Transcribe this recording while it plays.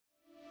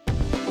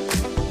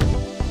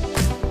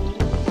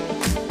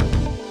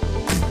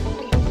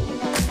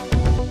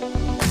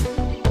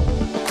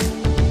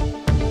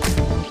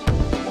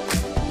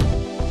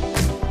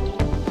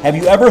Have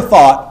you ever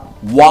thought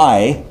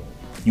why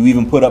you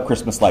even put up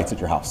Christmas lights at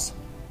your house?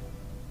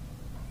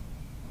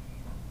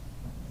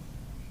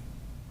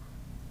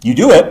 You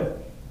do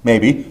it,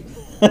 maybe.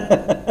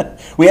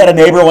 We had a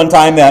neighbor one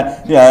time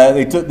that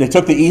they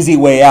took the easy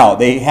way out.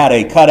 They had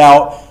a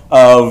cutout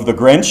of the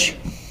Grinch,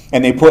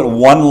 and they put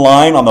one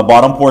line on the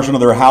bottom portion of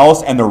their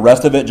house, and the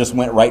rest of it just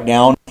went right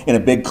down in a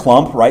big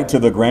clump right to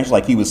the Grinch,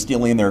 like he was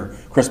stealing their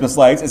Christmas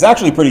lights. It's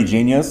actually pretty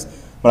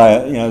genius,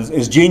 but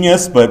it's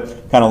genius,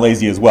 but kind of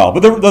lazy as well.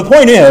 But the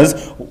point is,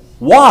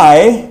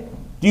 why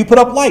do you put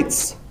up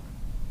lights?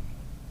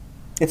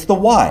 It's the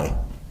why.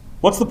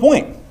 What's the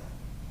point?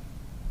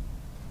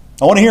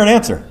 I want to hear an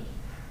answer.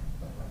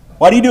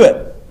 Why do you do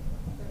it?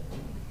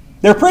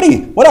 They're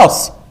pretty. What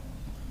else?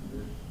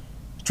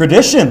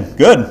 Tradition.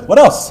 Good. What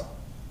else?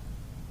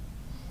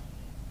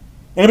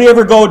 Anybody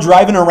ever go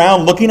driving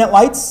around looking at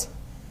lights?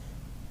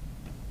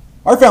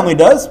 Our family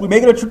does. We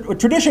make it a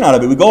tradition out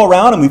of it. We go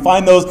around and we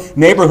find those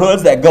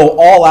neighborhoods that go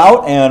all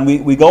out, and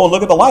we go and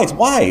look at the lights.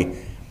 Why?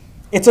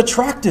 It's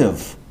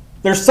attractive.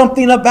 There's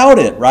something about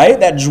it, right?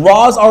 That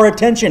draws our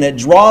attention. It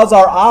draws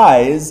our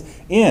eyes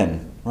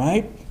in,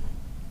 right?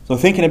 So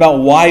thinking about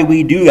why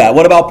we do that.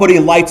 What about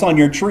putting lights on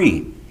your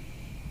tree?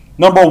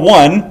 Number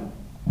one,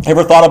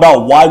 ever thought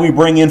about why we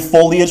bring in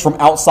foliage from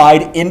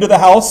outside into the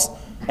house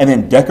and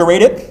then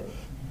decorate it?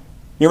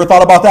 You ever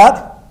thought about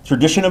that?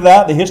 Tradition of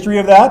that, the history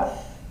of that?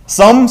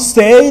 Some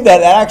say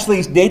that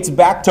actually dates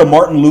back to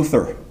Martin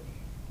Luther,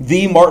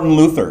 the Martin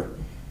Luther.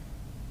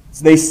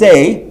 So they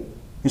say,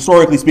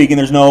 historically speaking,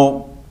 there's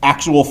no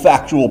actual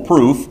factual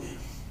proof,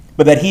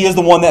 but that he is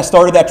the one that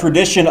started that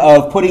tradition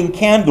of putting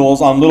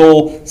candles on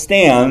little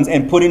stands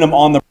and putting them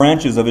on the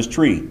branches of his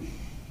tree.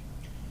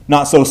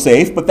 Not so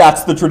safe, but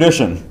that's the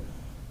tradition.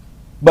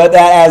 But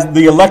that as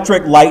the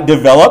electric light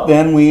developed,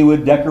 then we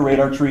would decorate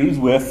our trees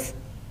with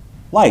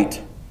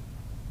light.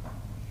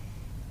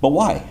 But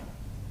why?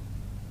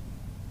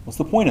 What's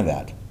the point of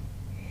that?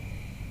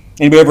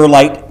 Anybody ever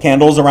light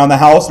candles around the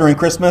house during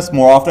Christmas,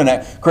 more often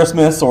at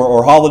Christmas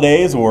or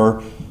holidays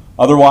or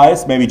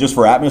otherwise, maybe just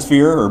for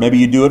atmosphere, or maybe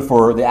you do it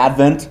for the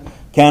Advent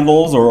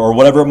candles or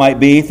whatever it might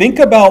be? Think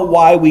about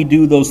why we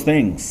do those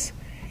things.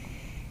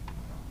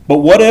 But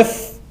what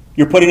if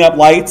you're putting up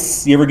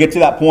lights, you ever get to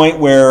that point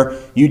where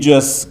you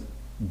just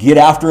get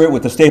after it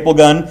with the staple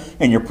gun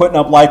and you're putting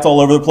up lights all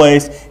over the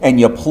place and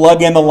you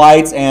plug in the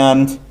lights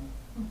and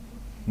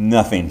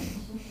nothing.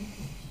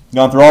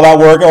 Gone through all that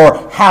work,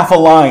 or half a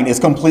line is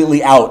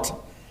completely out.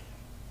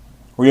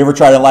 Or you ever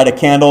try to light a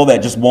candle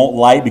that just won't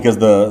light because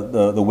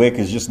the wick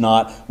is just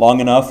not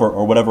long enough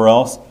or whatever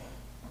else?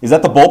 Is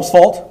that the bulb's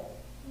fault?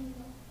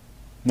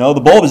 No,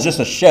 the bulb is just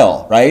a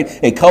shell, right?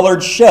 A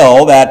colored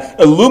shell that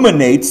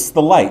illuminates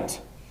the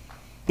light.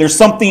 There's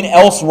something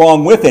else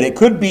wrong with it. It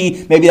could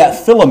be maybe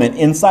that filament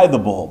inside the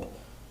bulb.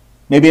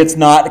 Maybe it's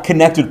not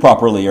connected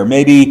properly, or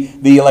maybe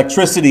the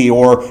electricity,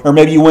 or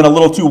maybe you went a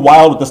little too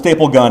wild with the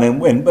staple gun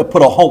and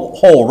put a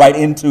hole right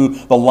into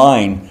the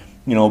line,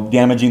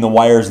 damaging the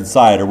wires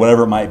inside or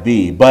whatever it might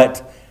be.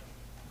 But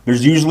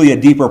there's usually a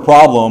deeper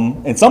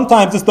problem, and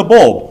sometimes it's the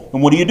bulb.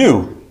 And what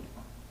do?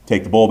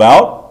 Take the bulb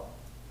out,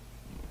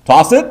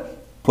 toss it,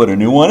 put a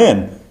new one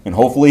in, and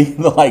hopefully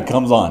the light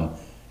comes on.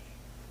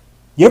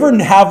 You ever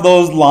have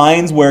those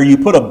lines where you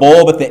put a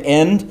bulb at the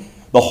end,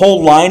 the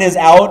whole line is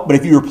out, but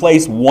if you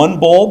replace one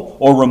bulb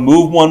or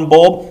remove one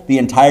bulb, the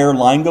entire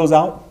line goes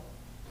out?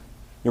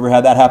 You ever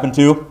had that happen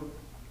too?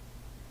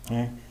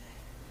 Okay.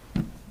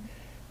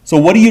 So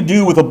what do you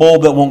do with a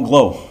bulb that won't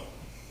glow?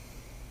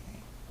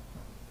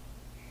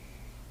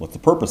 What's the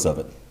purpose of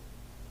it?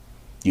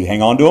 Do you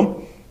hang on to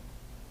them?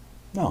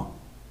 No.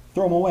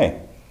 Throw them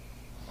away.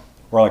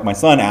 Or like my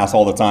son asks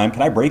all the time,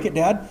 can I break it,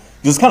 Dad?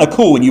 Because it's kind of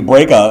cool when you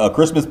break a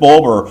Christmas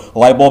bulb or a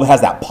light bulb. It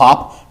has that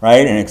pop, right?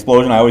 And an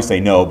explosion. I always say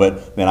no,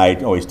 but then I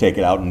always take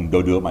it out and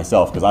go do it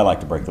myself because I like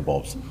to break the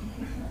bulbs.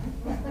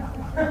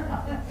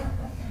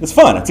 It's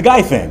fun. It's a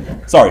guy thing.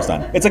 Sorry,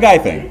 son. It's a guy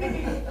thing.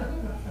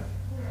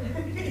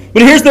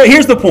 But here's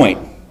the point.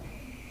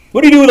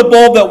 What do you do with a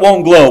bulb that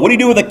won't glow? What do you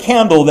do with a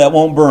candle that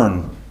won't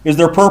burn? Is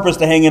there purpose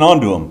to hanging on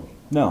to them?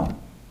 No,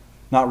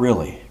 not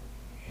really.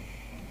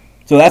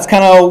 So that's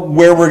kind of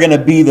where we're going to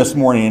be this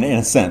morning, in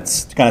a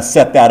sense, to kind of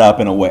set that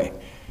up in a way.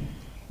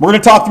 We're going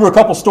to talk through a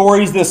couple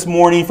stories this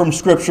morning from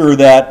Scripture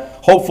that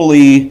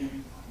hopefully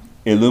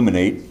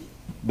illuminate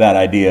that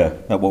idea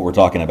of what we're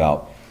talking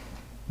about.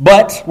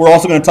 But we're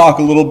also going to talk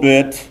a little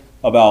bit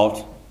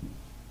about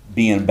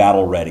being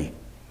battle ready.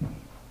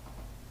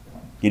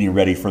 Getting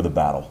ready for the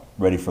battle,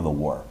 ready for the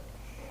war.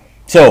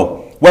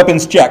 So,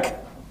 weapons check.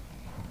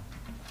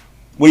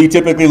 What do you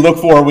typically look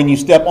for when you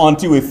step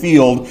onto a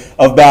field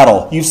of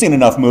battle? You've seen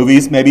enough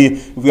movies. Maybe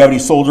if we have any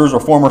soldiers or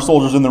former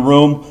soldiers in the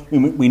room,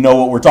 we know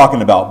what we're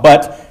talking about.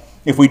 But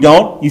if we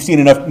don't, you've seen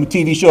enough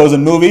TV shows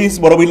and movies,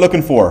 what are we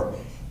looking for?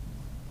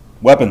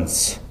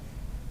 Weapons.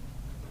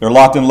 They're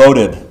locked and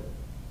loaded.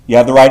 You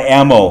have the right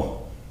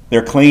ammo.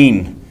 They're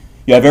clean.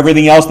 You You have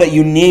everything else that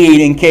you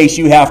need in case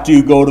you have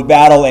to go to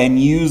battle and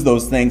use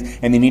those things,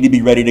 and they need to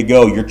be ready to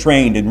go. You're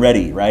trained and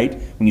ready, right?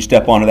 When you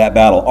step onto that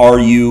battle. Are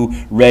you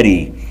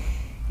ready?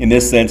 In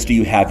this sense, do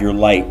you have your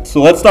light?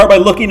 So let's start by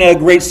looking at a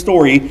great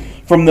story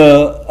from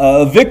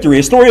the victory,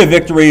 a story of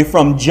victory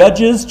from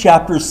Judges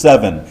chapter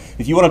 7.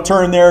 If you want to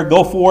turn there,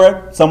 go for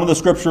it. Some of the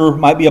scripture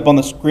might be up on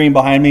the screen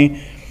behind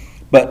me.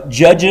 But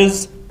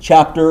Judges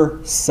chapter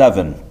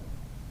 7.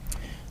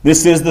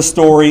 This is the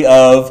story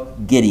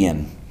of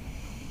Gideon.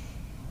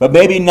 But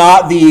maybe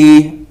not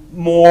the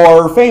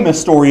more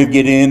famous story of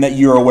Gideon that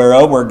you're aware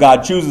of, where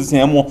God chooses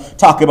him. We'll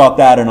talk about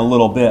that in a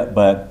little bit.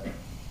 But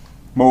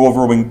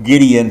moreover, when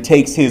Gideon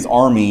takes his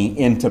army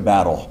into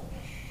battle.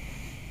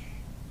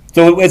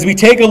 So as we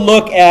take a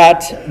look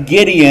at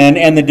Gideon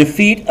and the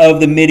defeat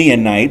of the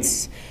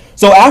Midianites,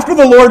 so after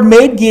the Lord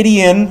made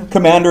Gideon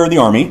commander of the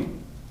army,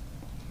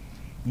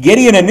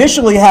 Gideon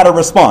initially had a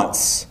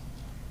response.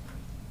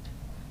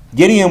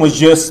 Gideon was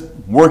just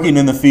working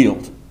in the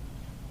field.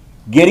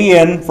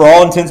 Gideon, for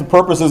all intents and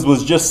purposes,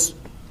 was just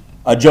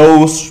a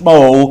Joe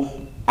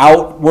Schmo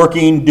out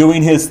working,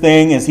 doing his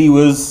thing as he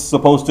was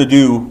supposed to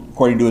do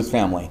according to his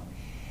family.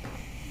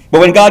 But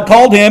when God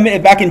called him,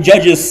 back in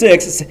Judges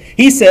 6,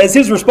 he says,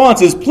 his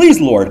response is, please,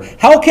 Lord,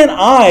 how can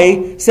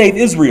I save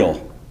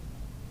Israel?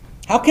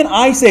 How can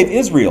I save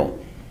Israel?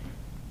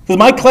 Because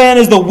my clan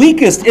is the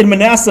weakest in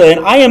Manasseh, and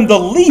I am the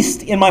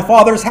least in my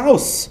father's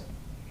house.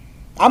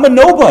 I'm a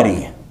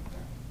nobody.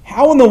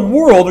 How in the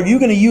world are you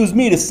going to use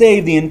me to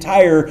save the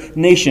entire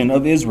nation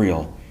of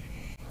Israel?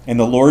 And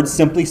the Lord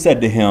simply said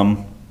to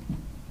him,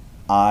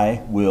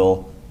 I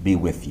will be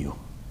with you.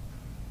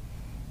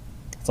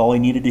 That's all he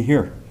needed to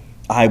hear.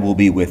 I will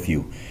be with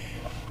you.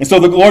 And so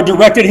the Lord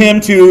directed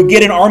him to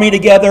get an army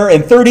together,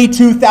 and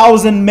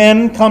 32,000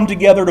 men come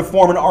together to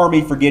form an army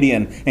for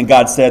Gideon. And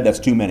God said, that's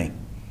too many.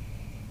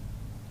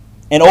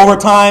 And over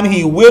time,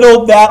 he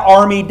whittled that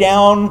army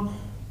down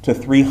to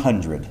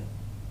 300.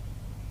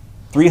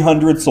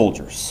 300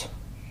 soldiers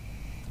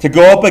to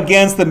go up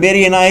against the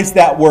Midianites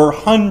that were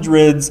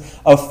hundreds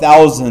of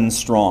thousands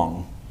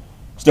strong.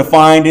 It's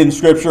defined in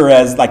Scripture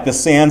as like the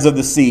sands of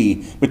the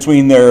sea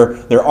between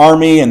their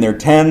army and their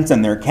tents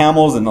and their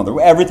camels and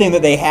everything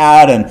that they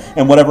had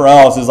and whatever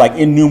else is like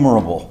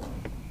innumerable.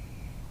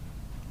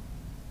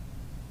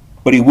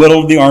 But he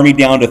whittled the army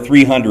down to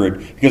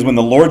 300 because when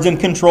the Lord's in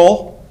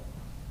control,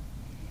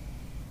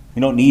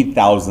 you don't need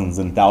thousands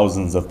and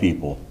thousands of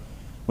people.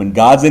 When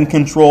God's in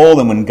control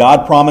and when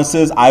God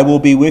promises, I will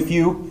be with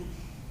you,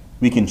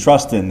 we can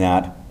trust in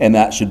that, and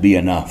that should be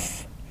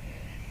enough.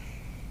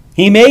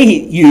 He may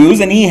use,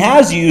 and he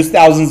has used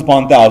thousands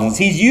upon thousands.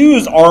 He's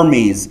used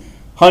armies,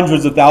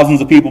 hundreds of thousands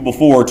of people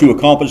before to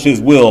accomplish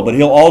his will, but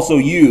he'll also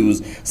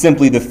use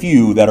simply the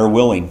few that are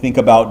willing. Think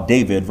about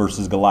David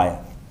versus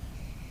Goliath.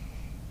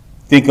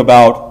 Think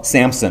about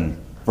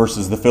Samson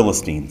versus the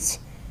Philistines.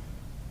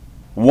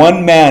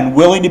 One man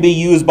willing to be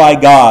used by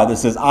God that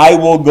says, I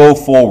will go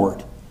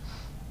forward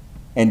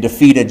and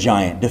defeat a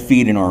giant,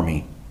 defeat an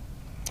army.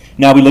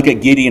 Now we look at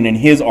Gideon and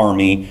his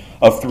army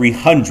of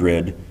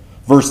 300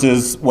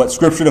 versus what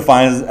Scripture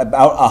defines as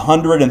about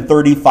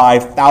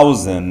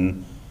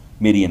 135,000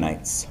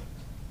 Midianites.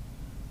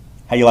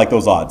 How do you like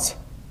those odds?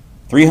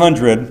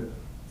 300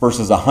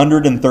 versus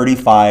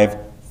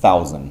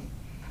 135,000.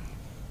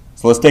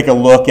 So let's take a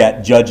look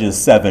at Judges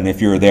 7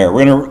 if you're there.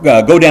 We're going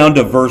to go down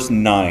to verse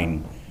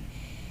 9.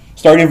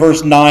 Starting in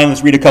verse 9,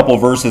 let's read a couple of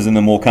verses and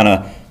then we'll kind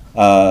of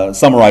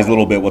summarize a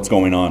little bit what's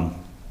going on.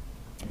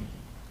 It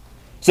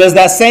says,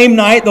 that same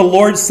night the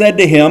Lord said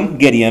to him,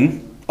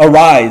 Gideon,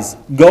 arise,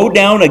 go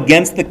down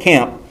against the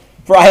camp,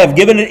 for I have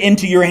given it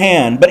into your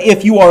hand. But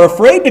if you are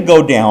afraid to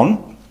go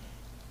down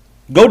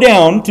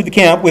to the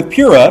camp with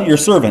Purah, your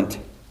servant.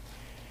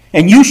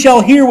 And you shall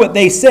hear what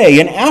they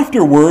say, and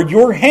afterward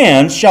your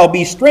hands shall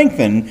be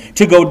strengthened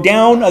to go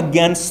down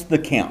against the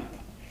camp.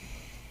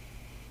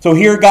 So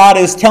here God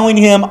is telling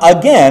him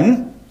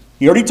again,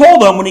 he already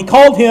told him when he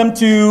called him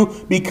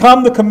to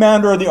become the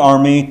commander of the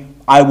army,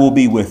 I will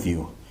be with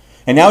you.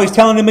 And now he's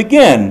telling him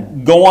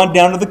again, go on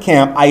down to the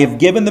camp. I have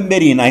given the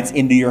Midianites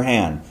into your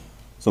hand.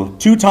 So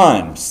 2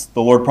 times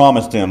the Lord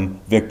promised him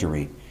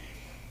victory.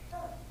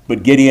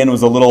 But Gideon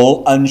was a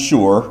little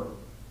unsure.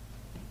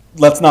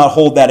 Let's not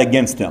hold that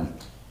against him.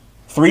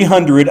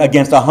 300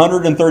 against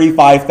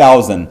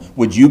 135,000.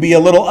 Would you be a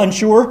little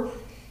unsure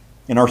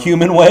in our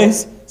human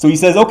ways? So he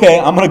says, okay,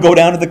 I'm going to go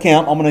down to the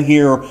camp. I'm going to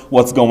hear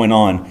what's going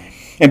on.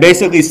 And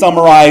basically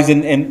summarize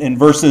in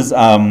verses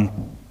 12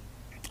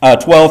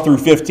 through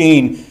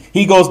 15,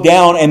 he goes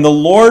down and the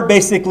Lord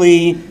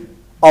basically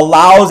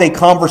allows a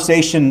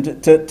conversation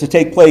to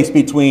take place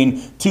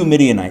between 2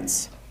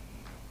 Midianites.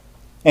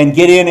 And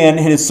Gideon and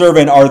his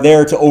servant are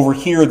there to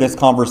overhear this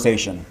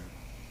conversation.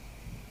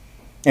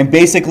 And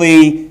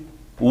basically,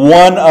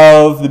 one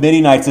of the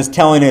Midianites is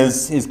telling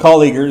his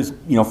colleague or his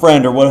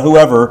friend or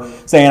whoever,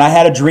 saying, I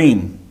had a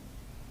dream.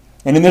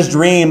 And in this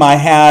dream, I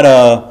had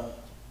a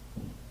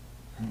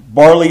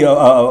barley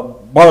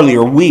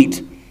or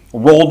wheat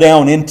rolled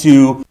down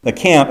into the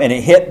camp, and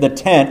it hit the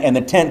tent, and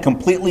the tent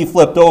completely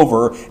flipped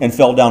over and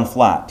fell down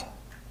flat.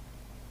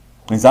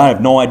 And I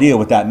have no idea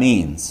what that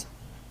means.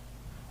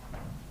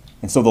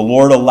 And so the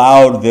Lord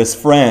allowed this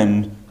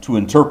friend to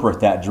interpret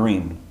that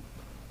dream.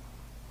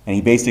 And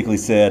he basically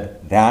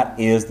said, that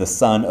is the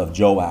son of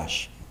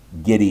Joash,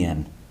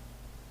 Gideon.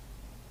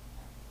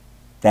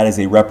 That is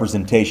a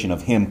representation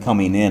of him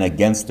coming in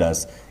against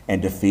us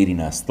and defeating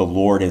us. The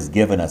Lord has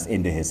given us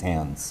into his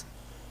hands.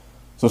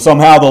 So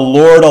somehow the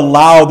Lord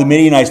allowed the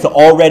Midianites to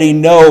already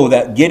know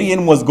that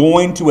Gideon was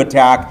going to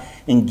attack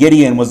and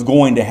Gideon was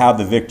going to have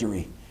the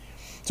victory.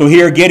 So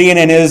here Gideon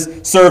and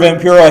his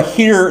servant Purah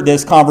hear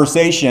this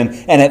conversation,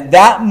 and at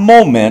that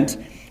moment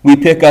we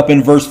pick up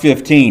in verse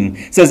 15.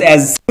 It says,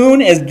 as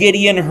soon as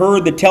Gideon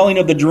heard the telling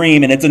of the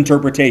dream and its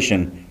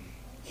interpretation,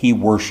 he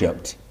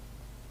worshipped.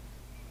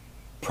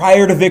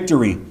 Prior to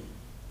victory,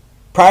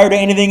 prior to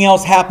anything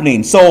else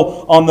happening.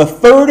 So on the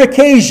third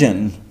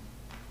occasion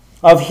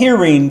of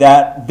hearing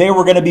that they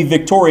were going to be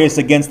victorious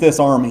against this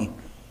army,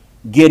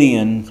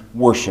 Gideon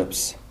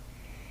worships.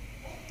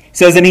 It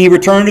says, and he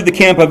returned to the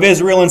camp of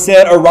Israel and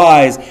said,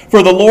 arise,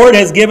 for the Lord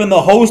has given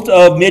the host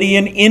of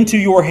Midian into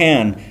your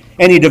hand.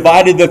 And he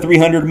divided the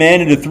 300 men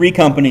into 3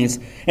 companies,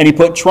 and he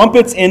put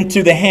trumpets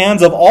into the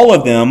hands of all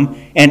of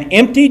them, and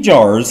empty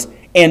jars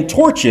and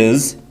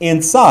torches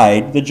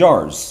inside the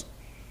jars.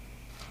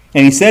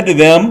 And he said to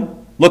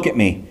them, look at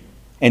me,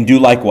 and do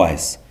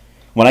likewise.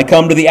 When I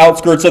come to the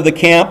outskirts of the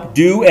camp,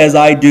 do as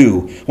I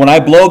do. When I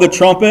blow the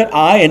trumpet,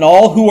 I and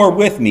all who are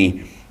with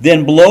me,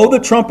 then blow the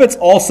trumpets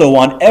also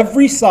on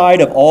every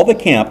side of all the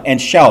camp,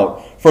 and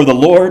shout for the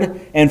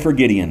Lord and for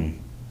Gideon.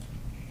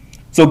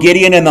 So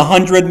Gideon and the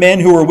 100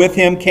 men who were with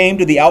him came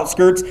to the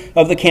outskirts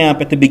of the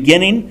camp at the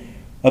beginning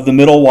of the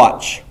middle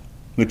watch,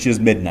 which is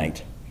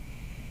midnight.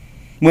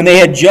 When they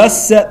had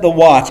just set the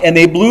watch, and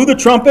they blew the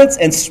trumpets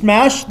and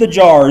smashed the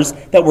jars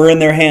that were in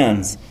their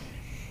hands.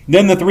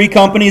 Then the 3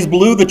 companies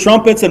blew the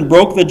trumpets and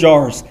broke the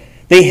jars.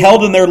 They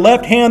held in their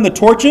left hand the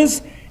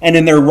torches, and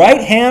in their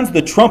right hands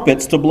the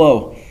trumpets to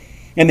blow.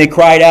 And they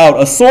cried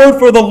out, a sword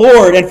for the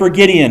Lord and for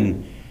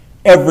Gideon.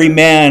 Every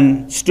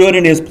man stood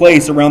in his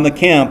place around the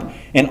camp,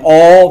 and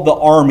all the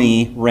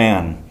army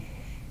ran.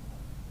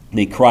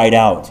 They cried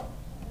out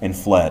and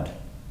fled.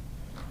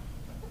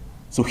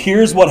 So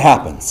here's what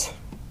happens.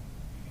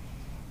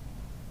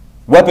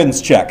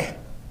 Weapons check.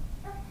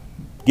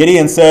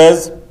 Gideon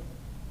says,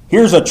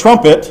 here's a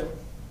trumpet,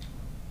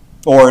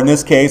 or in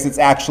this case, it's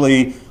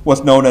actually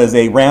what's known as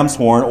a ram's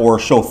horn or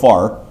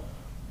shofar.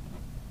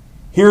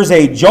 Here's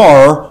a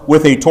jar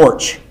with a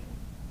torch.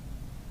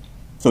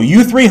 So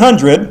you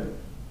 300,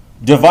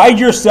 divide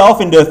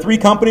yourself into 3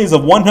 companies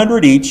of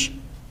 100 each,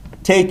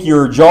 take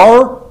your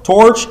jar,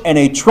 torch, and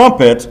a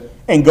trumpet,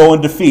 and go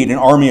and defeat an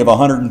army of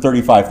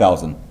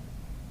 135,000.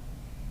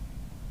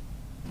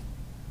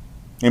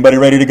 Anybody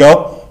ready to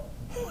go?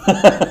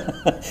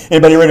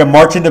 Anybody ready to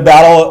march into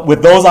battle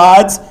with those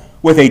odds,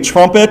 with a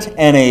trumpet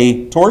and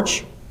a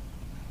torch?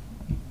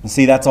 And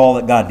see, that's all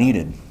that God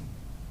needed.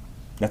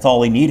 That's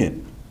all he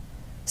needed.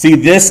 See,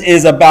 this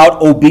is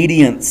about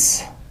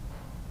obedience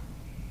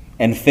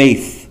and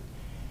faith.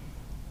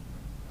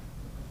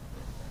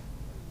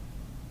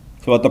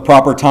 So at the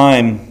proper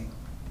time,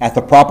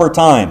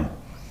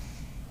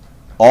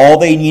 all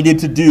they needed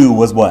to do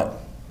was what?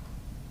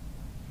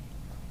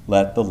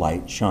 Let the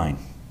light shine.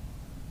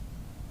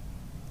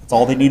 That's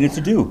all they needed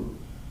to do.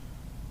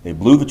 They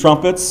blew the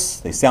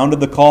trumpets, they sounded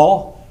the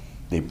call,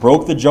 they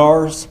broke the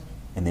jars,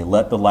 and they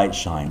let the light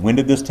shine. When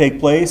did this take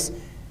place?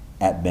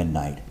 At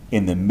midnight,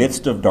 in the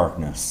midst of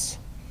darkness,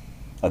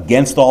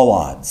 against all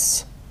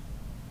odds.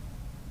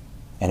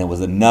 And it was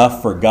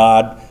enough for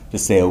God to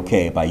say,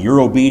 okay, by your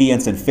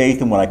obedience and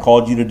faith in what I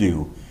called you to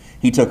do,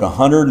 he took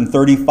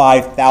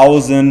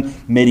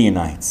 135,000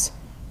 Midianites,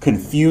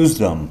 confused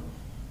them.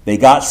 They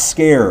got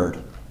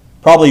scared.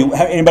 Probably,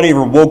 anybody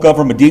ever woke up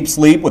from a deep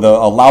sleep with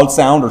a loud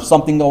sound or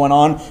something going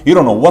on? You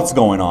don't know what's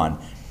going on.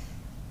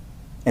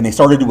 And they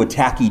started to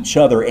attack each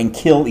other and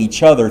kill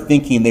each other,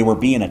 thinking they were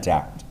being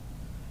attacked.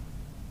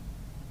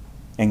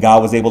 And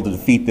God was able to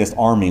defeat this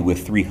army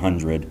with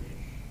 300,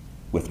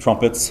 with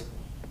trumpets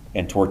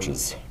and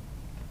torches.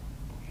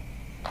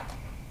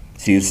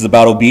 See, this is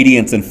about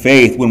obedience and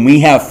faith. When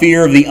we have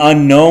fear of the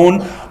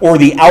unknown or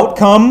the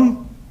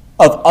outcome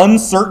of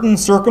uncertain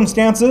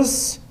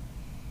circumstances,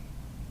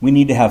 we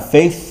need to have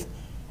faith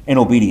and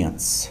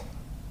obedience.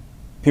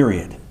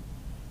 Period.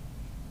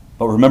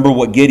 But remember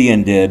what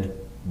Gideon did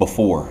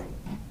before.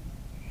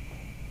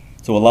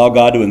 So allow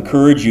God to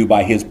encourage you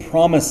by his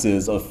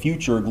promises of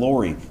future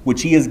glory,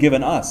 which he has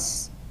given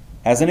us.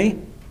 Hasn't he?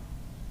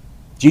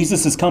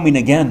 Jesus is coming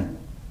again.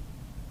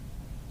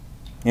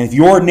 And if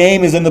your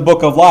name is in the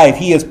book of life,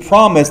 he has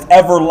promised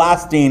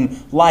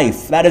everlasting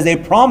life. That is a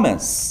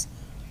promise.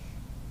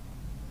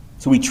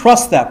 So we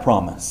trust that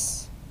promise.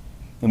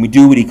 And we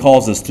do what he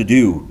calls us to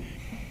do.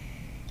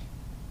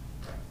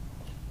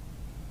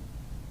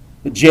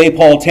 But J.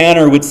 Paul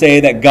Tanner would say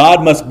that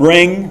God must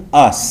bring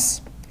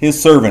us,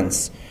 his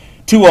servants,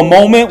 to a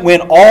moment when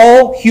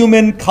all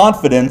human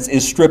confidence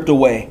is stripped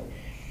away.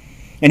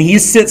 And he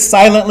sits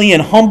silently in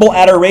humble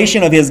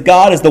adoration of his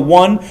God as the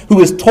one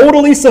who is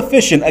totally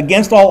sufficient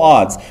against all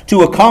odds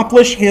to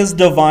accomplish his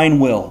divine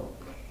will.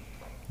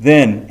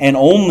 Then, and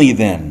only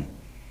then,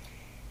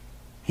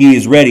 he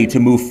is ready to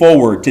move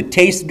forward to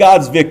taste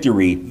God's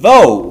victory,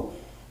 though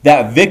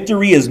that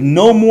victory is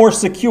no more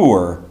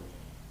secure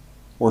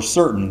or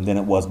certain than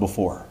it was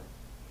before.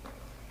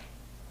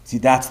 See,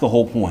 that's the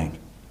whole point.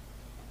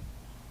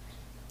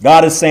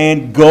 God is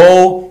saying,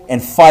 go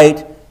and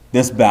fight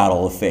this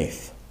battle of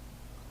faith.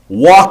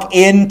 Walk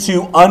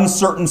into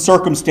uncertain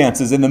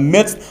circumstances in the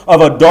midst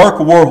of a dark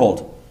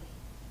world.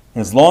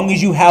 And as long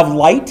as you have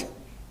light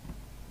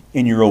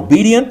and you're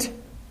obedient,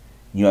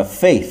 you have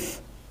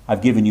faith,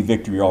 I've given you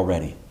victory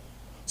already.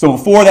 So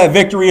before that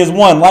victory is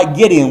won, like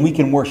Gideon, we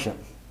can worship.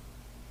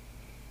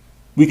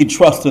 We can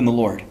trust in the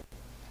Lord.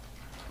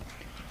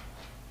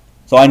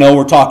 So I know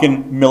we're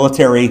talking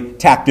military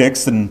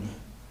tactics and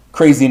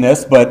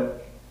craziness,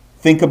 but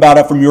think about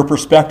it from your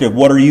perspective.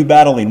 What are you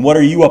battling? What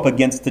are you up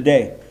against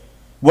today?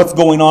 What's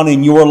going on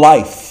in your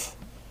life?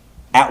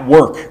 At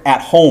work,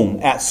 at home,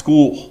 at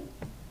school?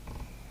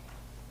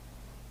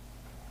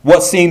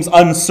 What seems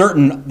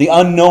uncertain, the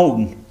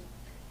unknown,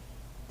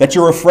 that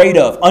you're afraid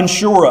of,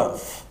 unsure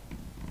of?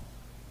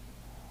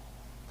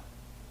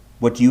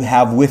 What do you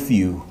have with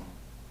you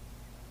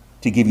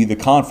to give you the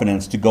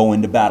confidence to go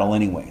into battle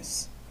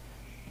anyways?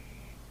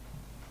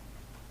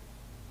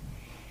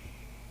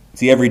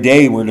 See, every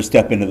day we're to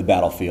step into the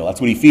battlefield.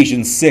 That's what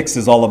Ephesians 6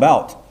 is all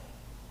about.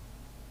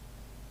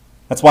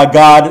 That's why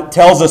God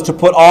tells us to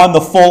put on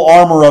the full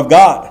armor of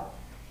God.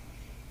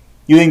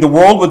 You think the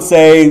world would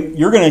say,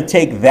 you're going to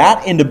take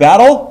that into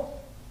battle?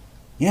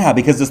 Yeah,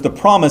 because it's the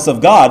promise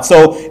of God.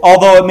 So,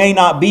 although it may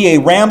not be a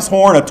ram's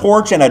horn, a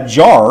torch, and a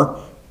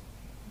jar,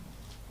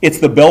 it's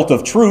the belt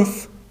of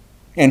truth.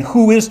 And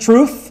who is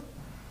truth?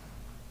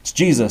 It's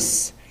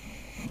Jesus.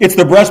 It's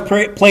the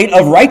breastplate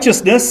of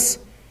righteousness.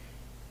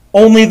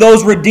 Only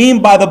those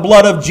redeemed by the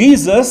blood of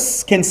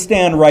Jesus can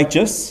stand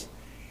righteous.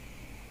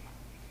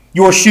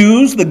 Your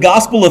shoes, the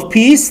gospel of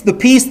peace, the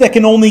peace that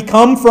can only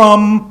come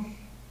from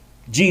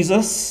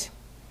Jesus.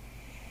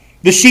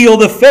 The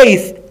shield of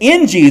faith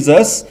in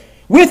Jesus,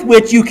 with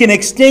which you can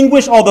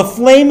extinguish all the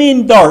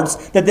flaming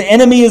darts that the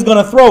enemy is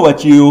going to throw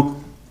at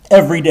you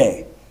every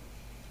day.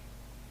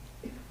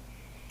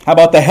 How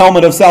about the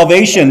helmet of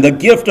salvation, the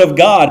gift of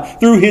God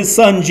through his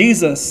Son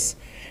Jesus?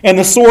 And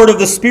the sword of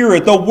the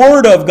Spirit, the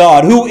Word of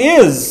God, who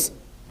is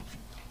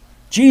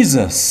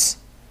Jesus,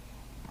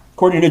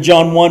 according to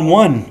John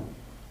 1:1.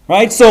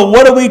 Right? So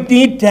what do we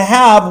need to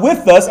have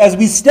with us as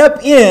we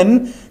step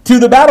in to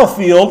the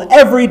battlefield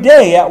every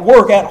day, at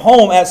work, at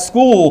home, at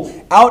school,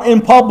 out in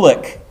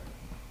public?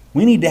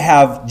 We need to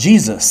have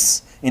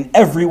Jesus in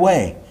every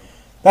way.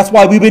 That's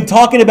why we've been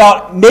talking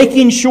about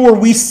making sure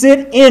we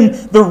sit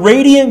in the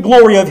radiant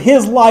glory of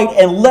his light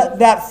and let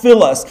that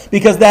fill us,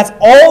 because that's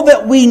all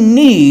that we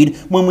need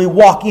when we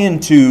walk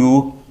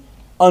into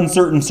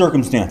uncertain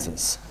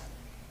circumstances.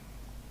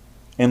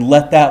 And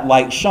let that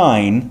light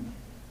shine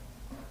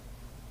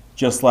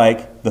just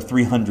like the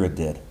 300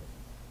 did.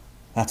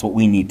 That's what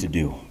we need to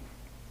do.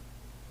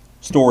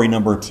 Story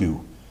number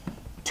 2.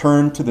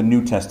 Turn to the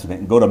New Testament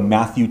and go to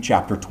Matthew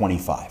chapter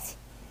 25.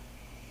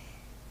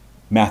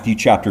 Matthew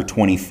chapter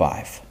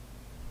 25.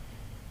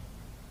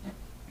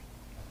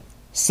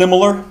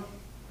 Similar,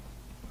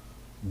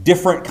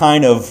 different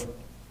kind of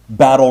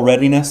battle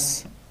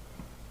readiness,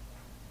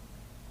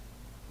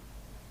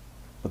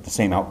 but the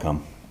same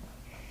outcome.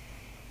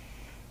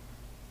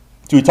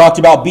 So we talked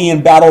about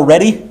being battle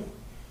ready.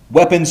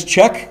 Weapons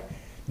check.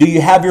 Do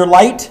you have your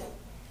light?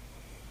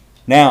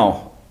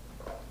 Now,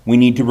 we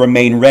need to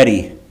remain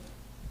ready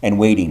and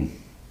waiting.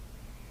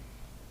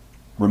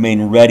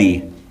 Remain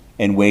ready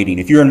and waiting.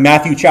 If you're in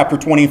Matthew chapter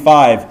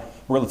 25,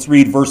 let's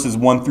read verses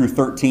 1 through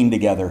 13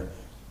 together,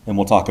 and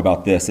we'll talk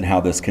about this and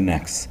how this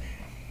connects.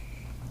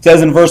 It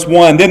says in verse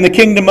 1, "Then the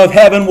kingdom of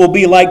heaven will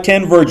be like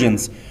 10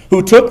 virgins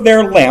who took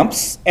their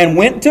lamps and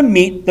went to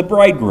meet the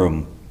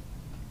bridegroom.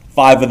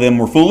 5 of them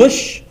were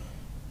foolish,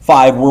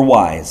 5 were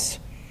wise.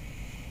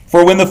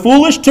 For when the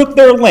foolish took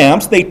their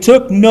lamps, they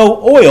took no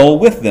oil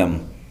with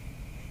them.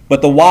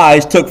 But the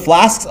wise took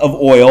flasks of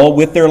oil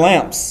with their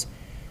lamps.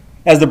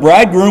 As the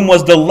bridegroom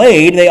was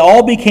delayed, they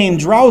all became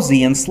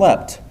drowsy and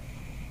slept.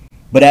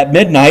 But at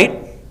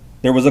midnight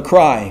there was a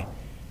cry,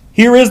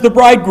 'Here is the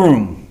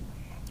bridegroom,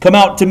 come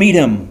out to meet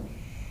him.'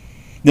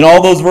 Then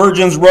all those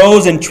virgins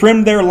rose and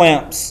trimmed their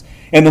lamps.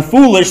 And the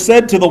foolish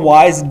said to the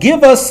wise,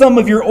 'Give us some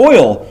of your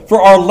oil,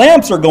 for our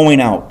lamps are going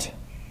out.'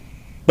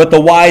 But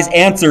the wise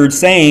answered,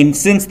 saying,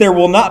 'Since there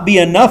will not be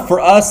enough for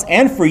us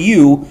and for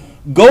you,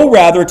 go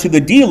rather to the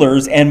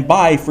dealers and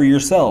buy for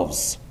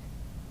yourselves.'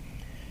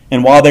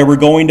 And while they were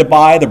going to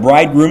buy, the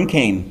bridegroom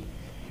came,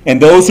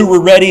 and those who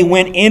were ready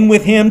went in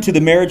with him to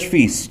the marriage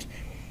feast,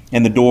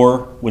 and the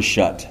door was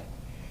shut.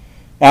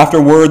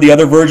 Afterward, the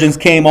other virgins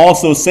came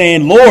also,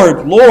 saying,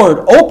 'Lord,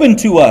 Lord, open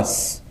to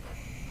us.'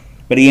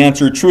 But he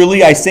answered,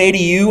 'Truly I say to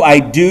you, I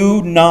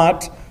do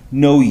not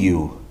know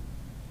you.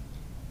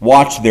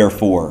 Watch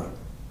therefore,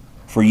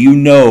 for you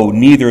know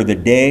neither the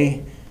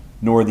day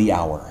nor the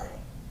hour.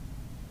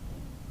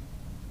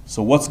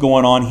 So what's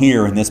going on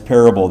here in this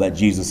parable that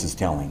Jesus is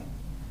telling?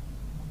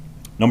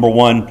 Number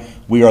one,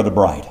 we are the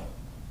bride.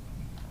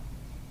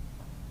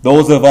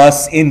 Those of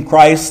us in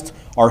Christ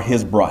are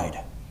his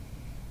bride.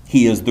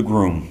 He is the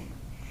groom.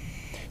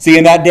 See,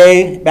 in that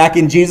day, back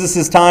in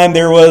Jesus' time,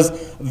 there was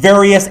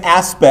various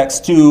aspects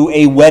to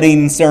a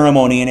wedding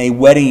ceremony and a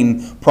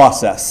wedding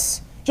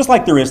process, just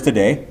like there is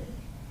today,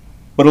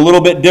 but a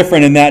little bit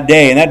different in that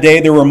day. In that day,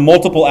 there were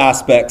multiple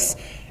aspects.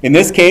 In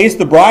this case,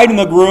 the bride and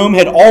the groom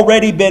had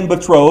already been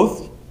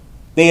betrothed.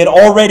 They had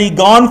already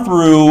gone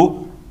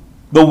through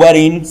the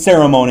wedding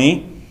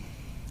ceremony.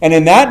 And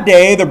in that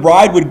day, the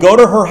bride would go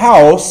to her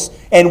house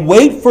and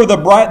wait for the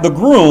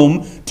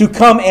groom to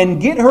come and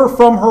get her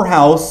from her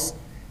house,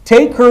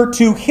 take her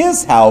to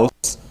his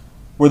house,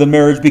 where the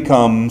marriage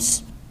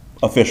becomes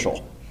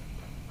official.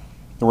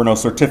 There were no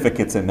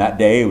certificates in that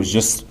day. It was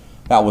just,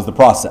 that was the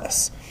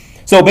process.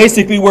 So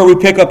basically where we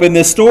pick up in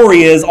this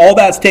story is all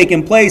that's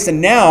taken place,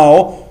 and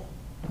now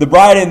the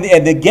bride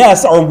and the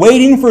guests are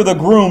waiting for the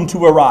groom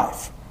to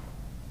arrive.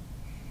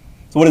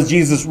 So what is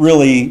Jesus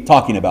really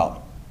talking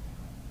about?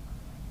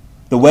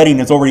 The wedding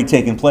has already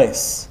taken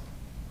place.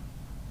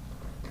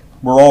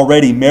 We're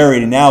already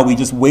married, and now we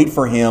just wait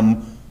for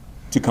him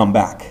to come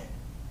back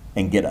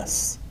and get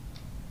us.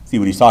 See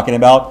what he's talking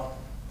about?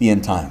 The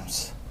end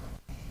times.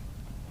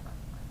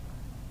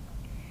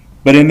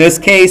 But in this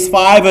case,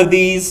 5 of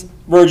these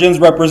virgins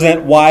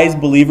represent wise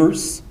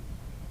believers.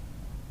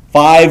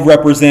 5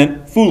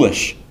 represent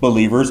foolish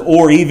believers,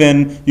 or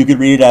even you could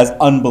read it as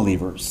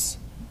unbelievers.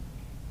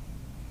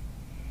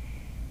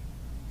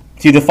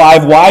 See, the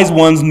 5 wise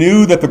ones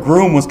knew that the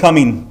groom was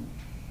coming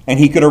and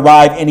he could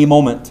arrive any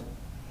moment.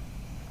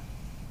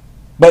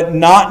 But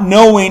not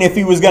knowing if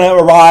he was going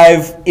to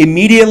arrive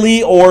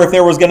immediately or if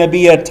there was going to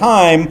be a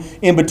time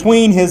in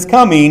between his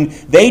coming,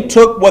 they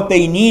took what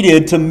they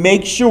needed to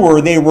make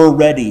sure they were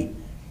ready.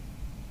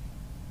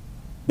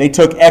 They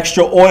took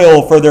extra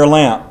oil for their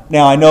lamp.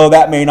 Now, I know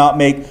that may not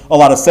make a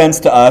lot of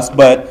sense to us,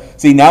 but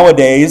see,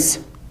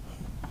 nowadays,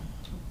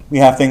 we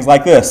have things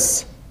like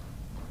this.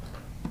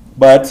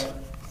 But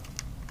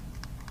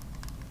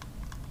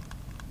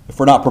if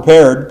we're not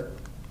prepared,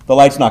 the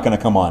light's not going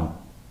to come on.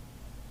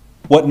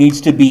 What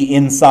needs to be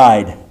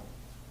inside?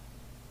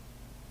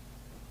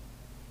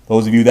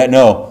 Those of you that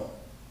know.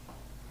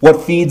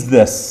 What feeds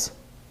this?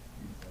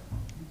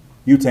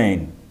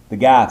 Butane, the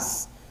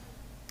gas.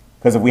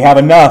 Because if we have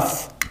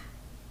enough,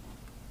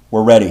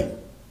 we're ready.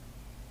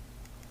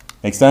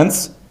 Make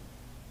sense?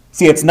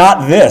 See, it's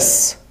not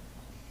this.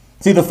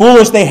 See, the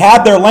foolish, they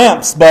had their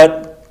lamps,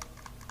 but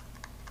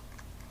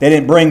they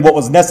didn't bring what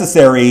was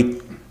necessary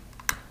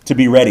to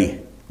be ready.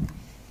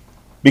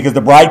 Because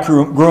the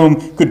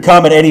bridegroom could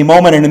come at any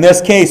moment. And in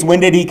this case, when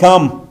did he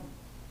come?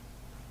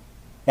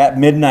 At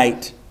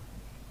midnight.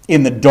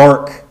 In the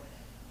dark.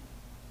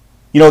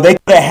 You know, they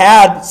could have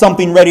had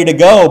something ready to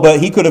go, but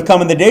he could have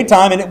come in the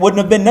daytime and it wouldn't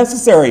have been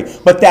necessary.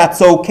 But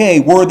that's okay.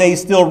 Were they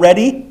still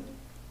ready?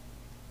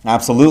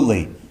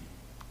 Absolutely.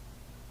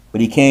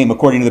 But he came,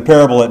 according to the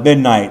parable, at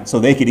midnight, so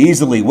they could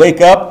easily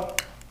wake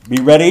up, be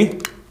ready,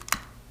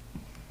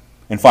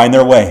 and find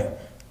their way.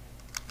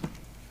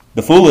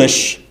 The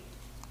foolish,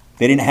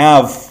 they didn't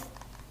have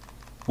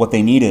what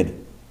they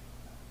needed.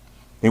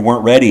 They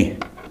weren't ready.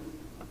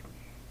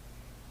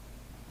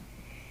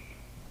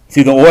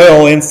 See, the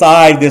oil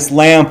inside this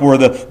lamp, or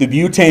the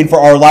butane for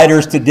our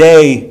lighters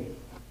today,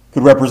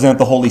 could represent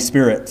the Holy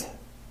Spirit.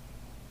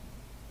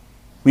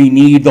 We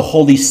need the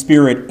Holy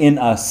Spirit in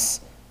us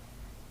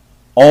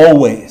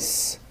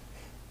always.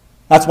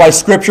 That's why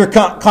Scripture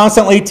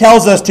constantly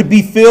tells us to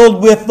be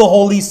filled with the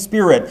Holy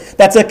Spirit.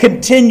 That's a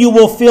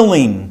continual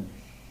filling.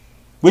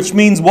 Which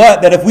means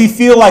what? That if we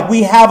feel like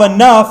we have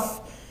enough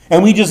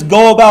and we just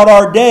go about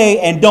our day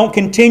and don't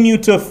continue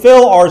to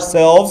fill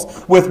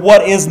ourselves with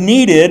what is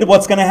needed,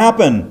 what's going to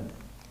happen?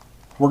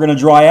 We're going to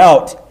dry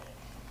out.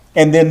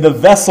 And then the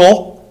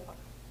vessel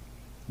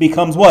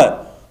becomes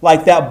what?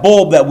 Like that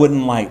bulb that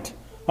wouldn't light.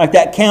 Like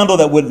that candle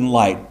that wouldn't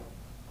light.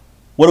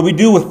 What do we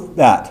do with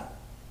that?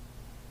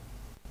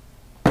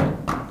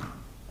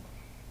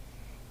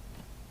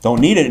 Don't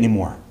need it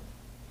anymore.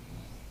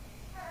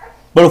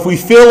 But if we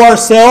fill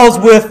ourselves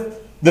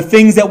with the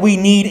things that we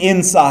need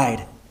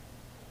inside,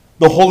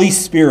 the Holy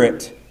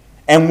Spirit,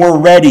 and we're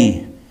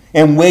ready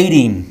and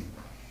waiting,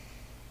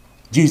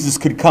 Jesus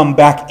could come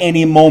back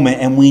any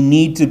moment, and we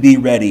need to be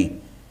ready.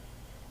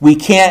 We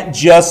can't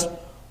just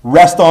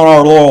rest on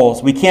our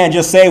laurels. We can't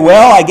just say,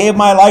 well, I gave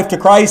my life to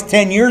Christ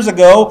 10 years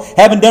ago,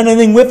 haven't done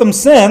anything with him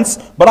since,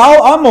 but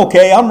I'm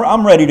okay,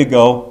 I'm ready to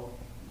go.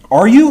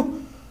 Are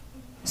you?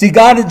 See,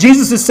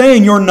 Jesus is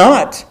saying you're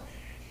not.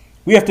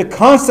 We have to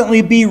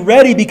constantly be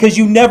ready, because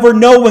you never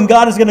know when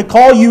God is going to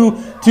call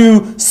you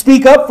to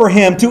speak up for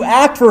him, to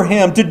act for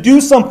him, to do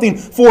something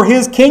for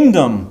his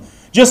kingdom.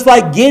 Just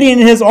like Gideon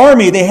and his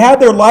army, they had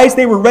their lights,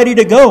 they were ready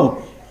to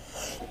go.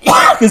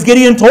 Because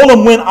Gideon told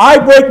them, when I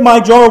break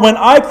my jar, when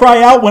I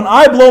cry out, when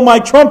I blow my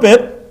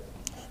trumpet,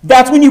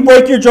 that's when you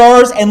break your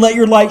jars and let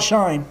your light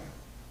shine.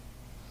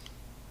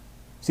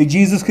 See,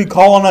 Jesus could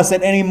call on us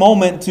at any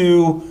moment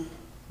to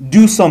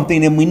do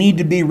something, and we need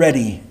to be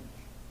ready.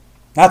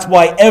 That's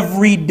why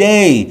every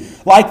day,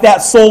 like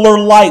that solar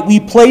light, we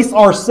place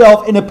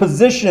ourselves in a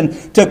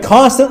position to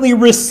constantly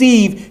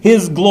receive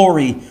His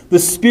glory, the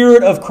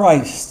Spirit of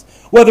Christ.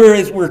 Whether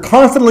it's we're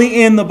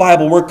constantly in the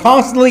Bible, we're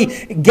constantly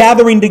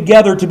gathering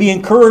together to be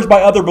encouraged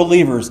by other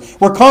believers.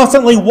 We're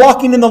constantly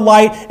walking in the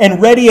light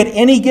and ready at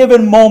any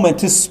given moment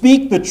to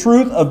speak the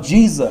truth of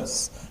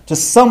Jesus to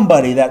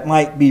somebody that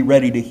might be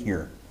ready to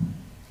hear.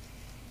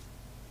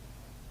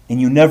 And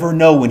you never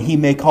know when He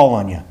may call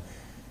on you.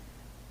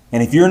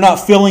 And if you're not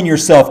filling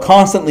yourself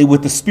constantly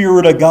with the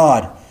Spirit of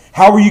God,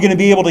 how are you going to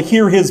be able to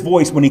hear His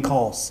voice when He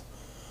calls?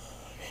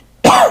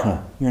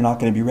 You're not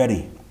going to be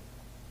ready.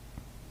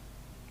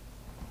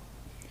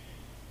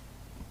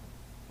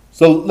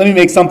 So let me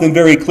make something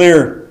very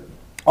clear.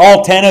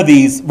 All 10 of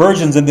these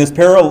virgins in this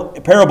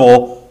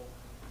parable,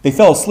 they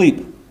fell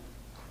asleep.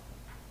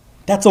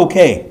 That's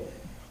okay.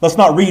 Let's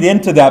not read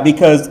into that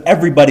because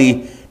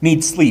everybody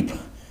needs sleep.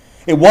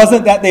 It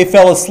wasn't that they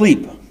fell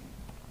asleep.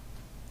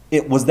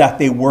 It was that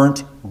they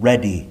weren't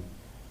ready.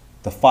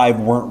 The 5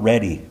 weren't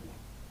ready.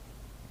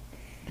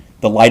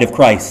 The light of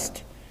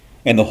Christ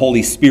and the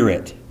Holy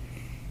Spirit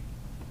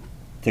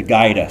to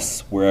guide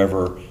us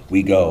wherever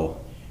we go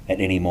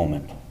at any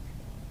moment.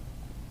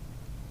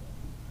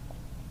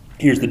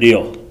 Here's the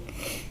deal.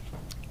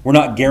 We're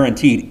not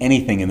guaranteed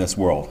anything in this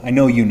world. I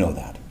know you know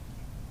that.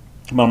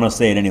 But I'm going to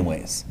say it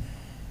anyways.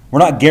 We're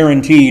not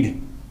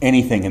guaranteed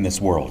anything in this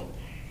world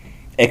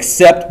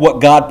except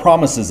what God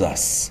promises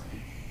us.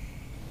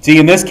 See,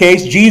 in this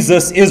case,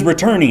 Jesus is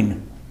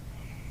returning.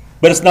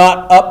 But it's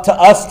not up to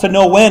us to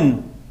know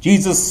when.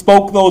 Jesus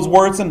spoke those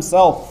words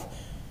Himself.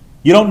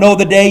 You don't know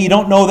the day, you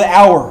don't know the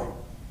hour.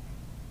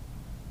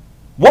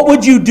 What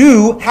would you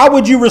do? How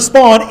would you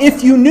respond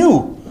if you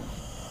knew?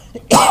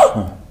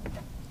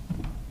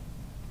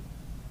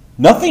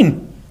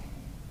 Nothing.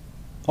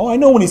 Oh, I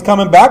know when He's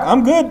coming back.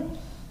 I'm good.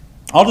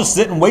 I'll just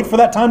sit and wait for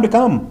that time to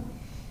come.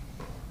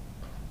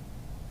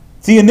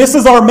 See, and this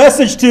is our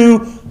message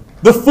to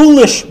the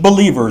foolish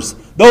believers.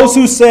 Those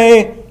who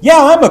say, yeah,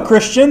 I'm a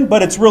Christian,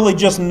 but it's really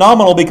just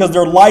nominal because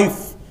their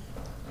life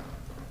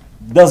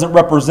doesn't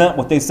represent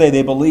what they say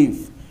they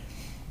believe.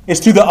 It's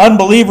to the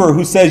unbeliever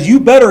who says, you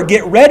better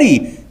get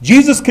ready.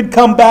 Jesus could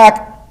come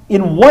back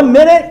in 1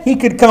 minute. He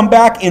could come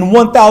back in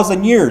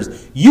 1,000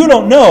 years. You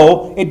don't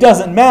know. It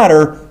doesn't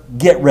matter.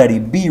 Get ready.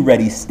 Be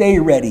ready. Stay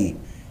ready.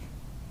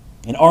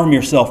 And arm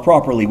yourself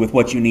properly with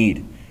what you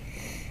need.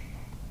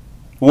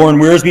 Warren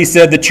Wiersbe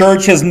said, the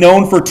church has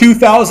known for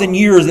 2,000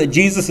 years that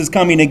Jesus is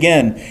coming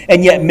again,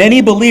 and yet many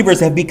believers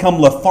have become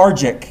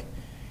lethargic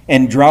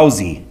and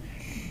drowsy.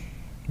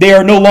 They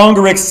are no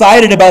longer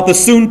excited about the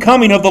soon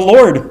coming of the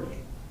Lord.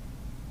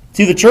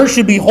 See, the church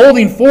should be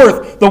holding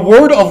forth the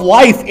word of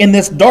life in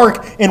this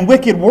dark and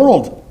wicked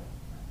world.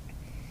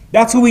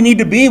 That's who we need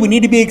to be. We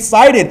need to be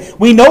excited.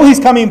 We know He's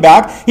coming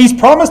back. He's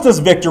promised us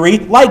victory.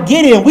 Like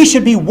Gideon, we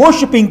should be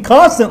worshiping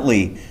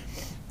constantly,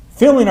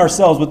 filling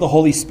ourselves with the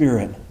Holy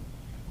Spirit,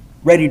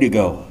 ready to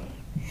go.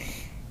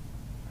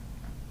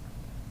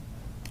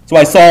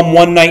 So Psalm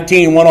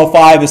 119,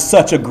 105 is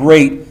such a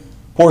great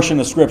portion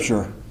of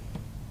Scripture.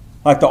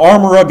 Like the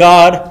armor of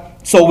God,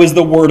 so is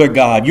the word of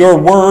God. Your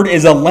word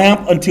is a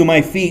lamp unto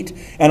my feet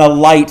and a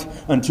light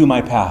unto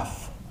my path.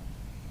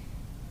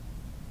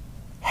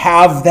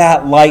 Have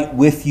that light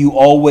with you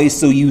always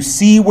so you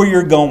see where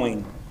you're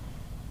going.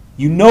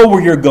 You know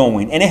where you're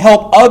going. And it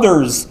helps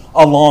others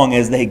along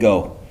as they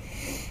go.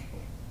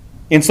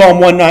 In Psalm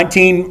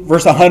 119,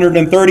 verse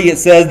 130, it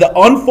says, the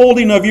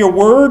unfolding of your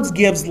words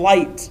gives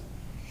light.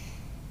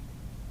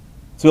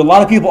 So a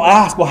lot of people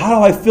ask, well, how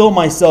do I fill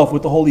myself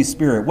with the Holy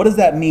Spirit? What does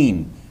that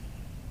mean?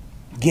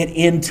 Get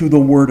into the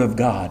Word of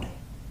God.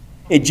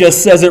 It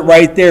just says it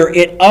right there.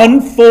 It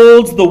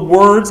unfolds the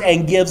words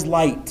and gives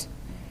light.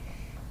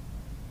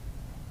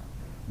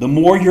 The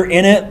more you're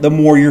in it, the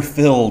more you're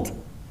filled.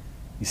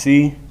 You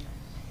see?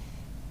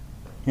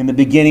 In the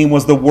beginning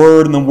was the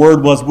Word, and the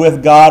Word was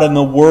with God, and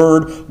the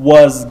Word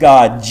was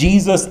God.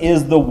 Jesus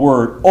is the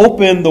Word.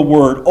 Open the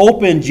Word.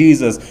 Open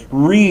Jesus.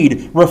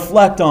 Read.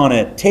 Reflect on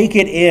it. Take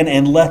it in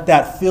and let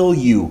that fill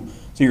you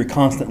so you're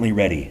constantly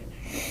ready.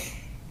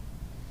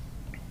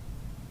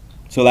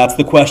 So that's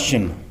the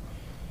question.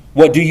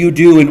 What do you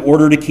do in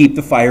order to keep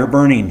the fire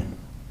burning?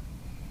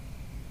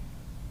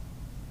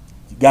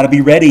 You've got to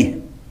be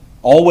ready.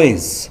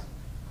 Always.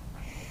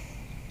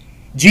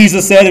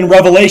 Jesus said in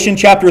Revelation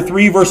chapter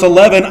 3, verse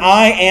 11,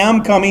 I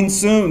am coming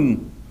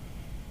soon.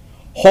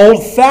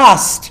 Hold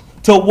fast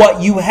to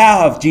what you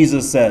have,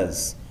 Jesus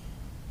says.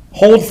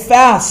 Hold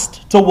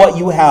fast to what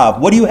you have.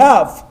 What do you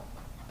have?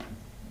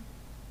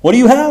 What do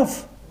you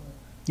have?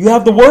 You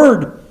have the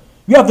Word.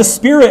 You have the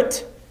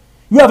Spirit.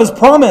 You have His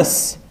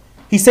promise.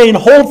 He's saying,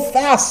 hold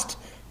fast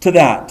to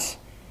that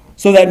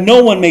so that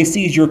no one may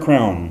seize your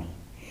crown.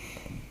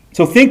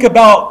 So think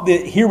about,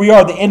 here we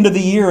are, the end of the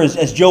year,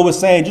 as Joe was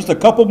saying, just a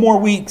couple more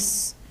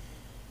weeks.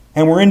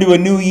 And we're into a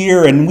new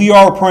year, and we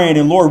are praying,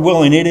 and Lord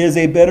willing, it is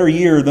a better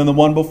year than the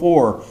one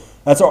before.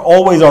 That's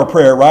always our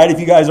prayer, right? If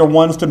you guys are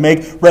ones to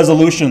make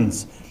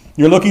resolutions,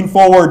 you're looking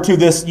forward to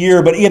this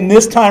year, but in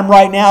this time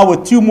right now,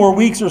 with 2 more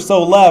weeks or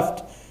so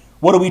left,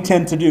 what do we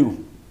tend to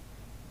do?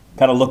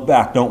 Kind of look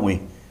back, don't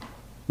we?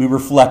 We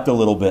reflect a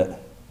little bit.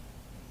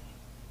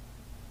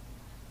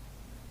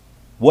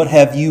 What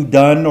have you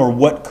done, or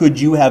what could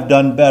you have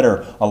done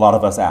better? A lot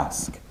of us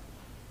ask.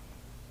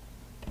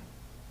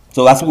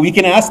 So that's what we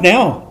can ask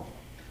now.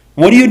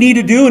 What do you need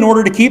to do in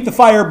order to keep the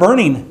fire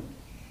burning?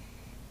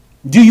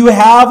 Do you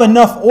have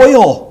enough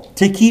oil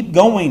to keep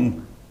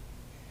going?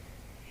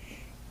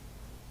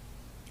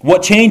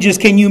 What changes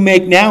can you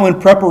make now in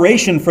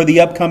preparation for the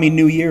upcoming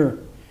new year?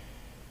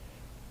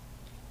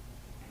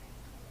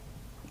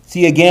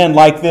 See, again,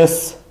 like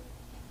this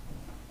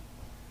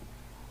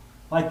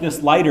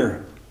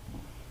lighter.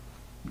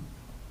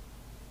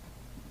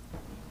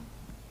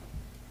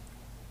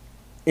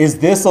 Is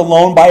this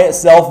alone by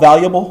itself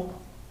valuable?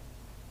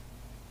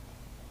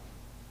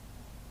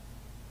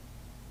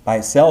 By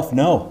itself,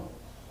 no.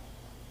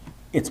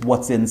 It's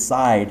what's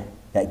inside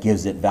that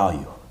gives it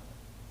value.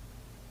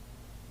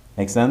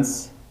 Make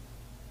sense?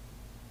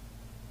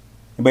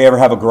 Anybody ever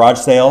have a garage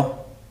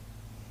sale?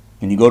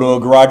 And you go to a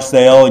garage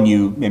sale and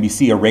you maybe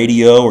see a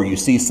radio, or you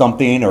see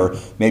something, or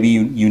maybe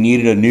you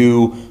needed a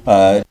new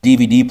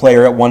DVD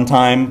player at one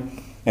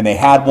time and they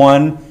had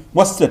one.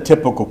 What's the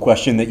typical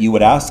question that you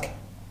would ask?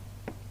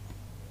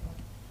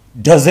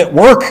 Does it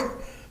work?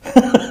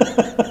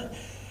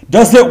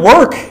 Does it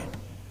work?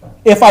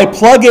 If I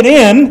plug it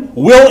in,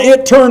 will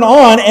it turn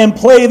on and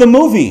play the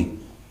movie?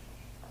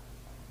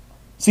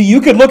 See,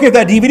 you could look at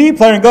that DVD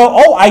player and go,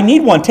 oh, I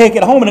need one. Take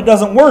it home, and it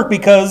doesn't work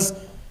because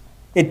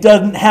it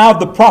doesn't have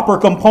the proper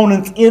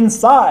components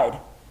inside.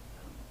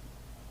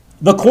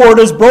 The cord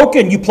is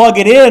broken. You plug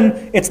it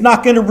in, it's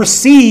not going to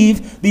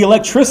receive the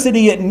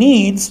electricity it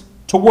needs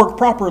to work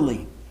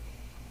properly.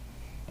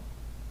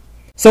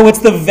 So it's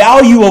the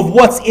value of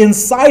what's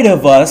inside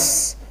of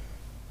us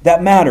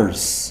that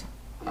matters.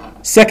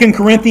 2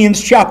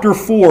 Corinthians chapter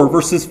 4,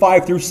 verses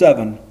 5 through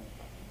 7.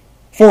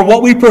 For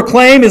what we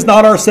proclaim is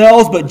not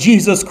ourselves, but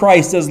Jesus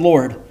Christ as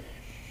Lord,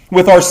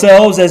 with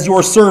ourselves as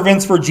your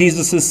servants for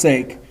Jesus'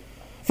 sake.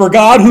 For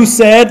God, who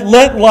said,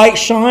 let light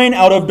shine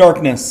out of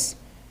darkness,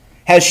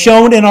 has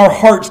shone in our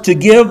hearts to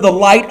give the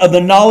light of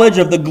the knowledge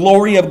of the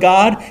glory of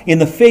God in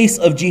the face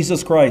of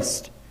Jesus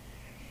Christ.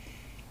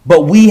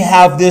 But we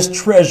have this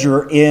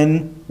treasure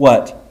in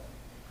what?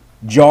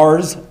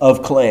 Jars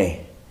of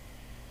clay,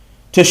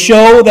 to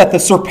show that the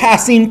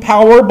surpassing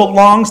power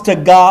belongs to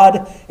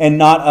God and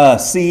not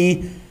us.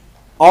 See,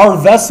 our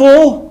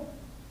vessel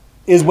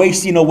is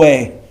wasting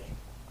away.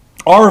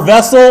 Our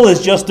vessel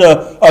is just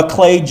a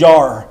clay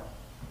jar.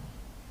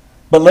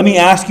 But let me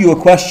ask you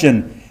a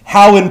question.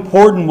 How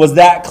important was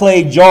that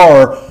clay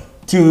jar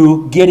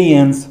to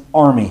Gideon's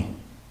army?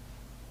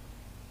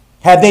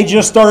 Had they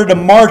just started to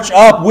march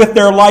up with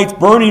their lights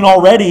burning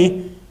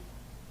already,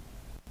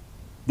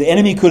 the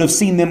enemy could have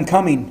seen them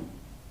coming.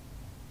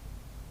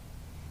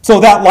 So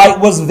that light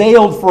was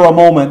veiled for a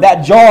moment.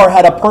 That jar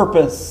had a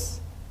purpose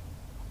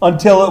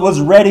until it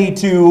was ready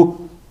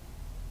to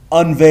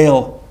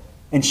unveil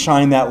and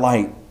shine that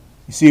light.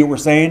 You see what we're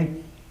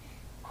saying?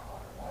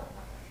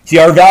 See,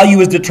 our value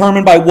is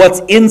determined by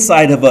what's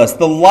inside of us,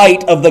 the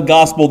light of the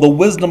gospel, the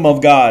wisdom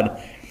of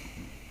God.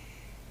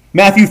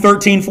 Matthew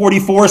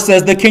 13:44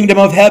 says, the kingdom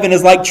of heaven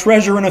is like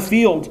treasure in a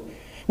field,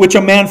 which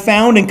a man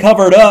found and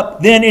covered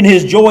up. Then in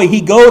his joy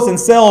he goes and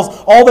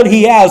sells all that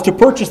he has to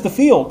purchase the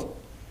field.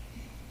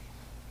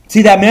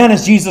 See, that man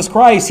is Jesus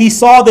Christ. He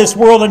saw this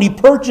world and he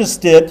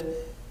purchased it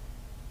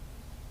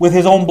with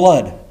his own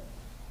blood.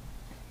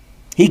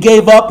 He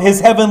gave up his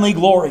heavenly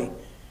glory.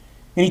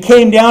 And he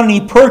came down and he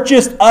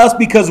purchased us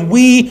because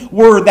we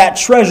were that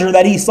treasure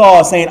that he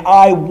saw, saying,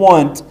 I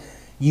want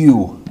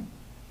you.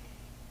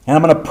 And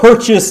I'm going to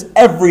purchase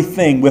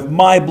everything with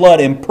my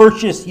blood and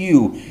purchase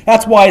you.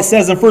 That's why it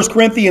says in 1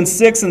 Corinthians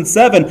 6 and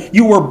 7,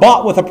 you were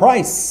bought with a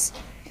price.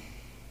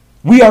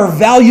 We are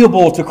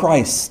valuable to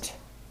Christ.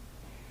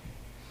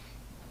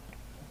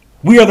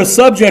 We are the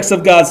subjects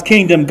of God's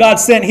kingdom. God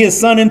sent his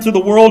Son into the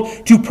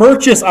world to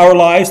purchase our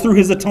lives through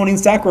his atoning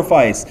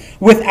sacrifice.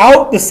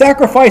 Without the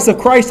sacrifice of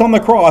Christ on the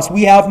cross,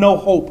 we have no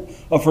hope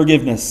of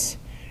forgiveness.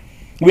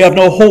 We have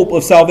no hope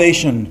of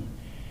salvation.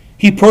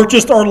 He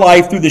purchased our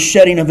life through the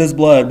shedding of his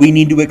blood. We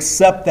need to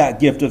accept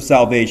that gift of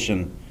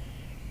salvation.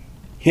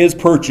 His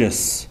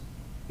purchase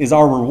is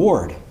our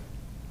reward.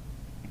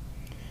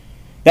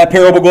 That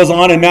parable goes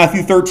on in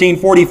Matthew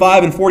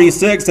 13:45 and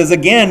 46, says,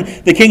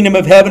 again, the kingdom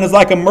of heaven is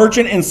like a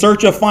merchant in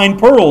search of fine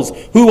pearls,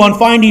 who on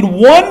finding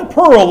one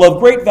pearl of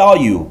great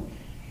value,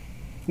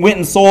 went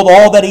and sold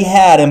all that he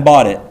had and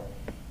bought it.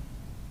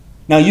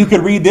 Now you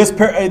could read this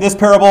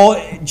parable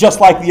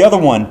just like the other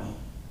one,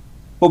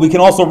 but we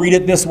can also read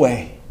it this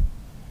way,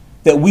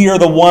 that we are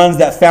the ones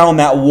that found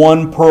that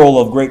one pearl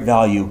of great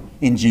value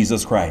in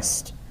Jesus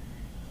Christ.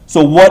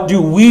 So what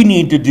do we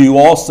need to do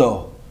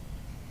also?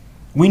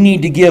 We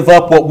need to give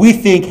up what we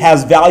think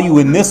has value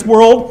in this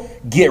world,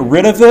 get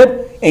rid of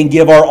it, and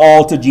give our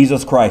all to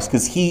Jesus Christ,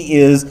 because he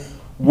is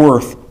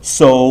worth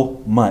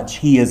so much.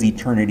 He is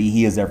eternity.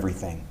 He is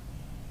everything.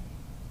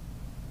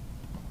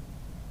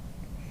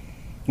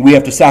 We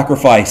have to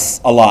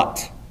sacrifice a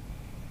lot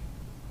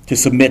to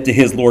submit to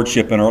his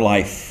lordship in our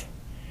life.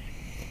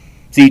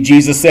 See,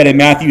 Jesus said in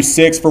Matthew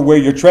 6, "For where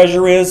your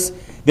treasure is,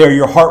 there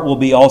your heart will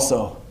be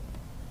also."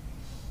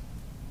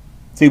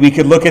 See, we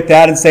could look at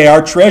that and say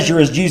our treasure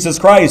is Jesus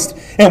Christ.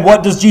 And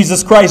what does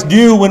Jesus Christ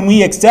do when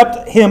we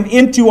accept him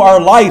into our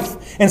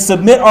life and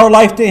submit our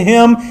life to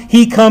him?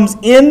 He comes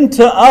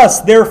into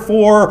us.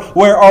 Therefore,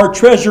 where our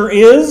treasure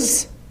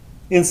is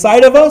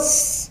inside of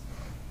us,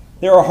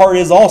 there our heart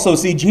is also.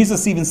 See,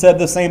 Jesus even said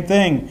the same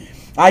thing.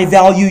 I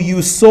value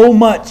you so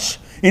much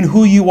in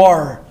who you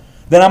are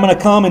that I'm going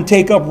to come and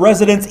take up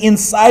residence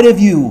inside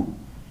of you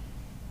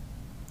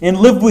and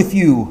live with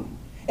you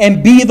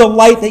and be the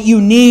light that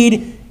you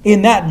need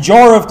in that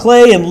jar of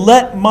clay and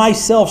let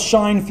myself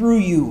shine through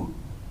you.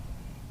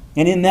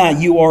 And in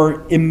that you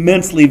are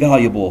immensely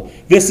valuable.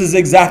 This is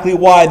exactly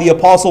why the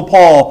Apostle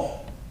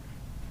Paul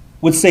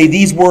would say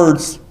these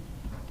words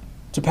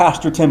to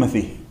Pastor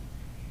Timothy.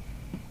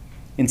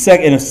 In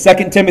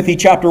 2 Timothy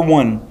chapter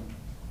 1,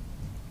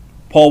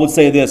 Paul would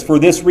say this, "For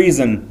this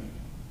reason,"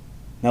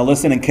 now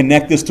listen and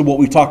connect this to what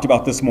we talked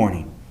about this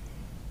morning.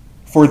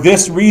 "For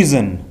this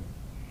reason,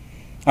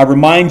 I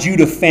remind you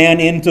to fan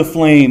into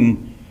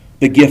flame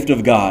the gift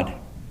of God,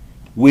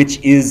 which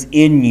is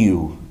in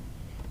you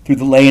through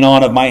the laying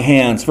on of my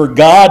hands. For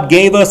God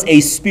gave us a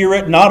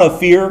spirit not of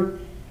fear,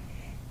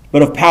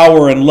 but of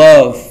power and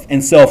love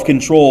and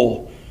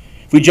self-control."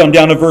 If we jump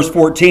down to verse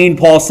 14,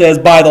 Paul says,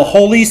 "By the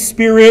Holy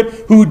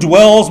Spirit who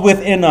dwells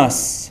within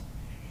us,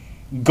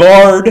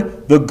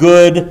 guard the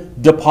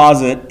good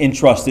deposit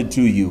entrusted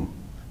to you."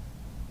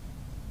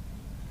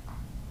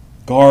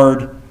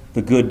 Guard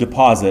the good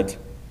deposit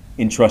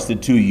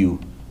entrusted to you.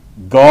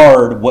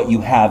 Guard what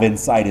you have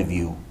inside of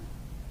you.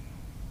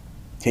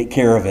 Take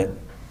care of it.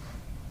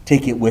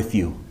 Take it with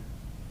you.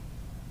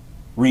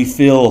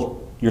 Refill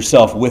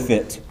yourself with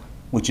it,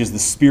 which is the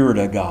Spirit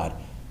of God,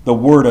 the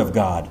Word of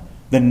God,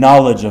 the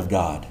knowledge of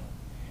God.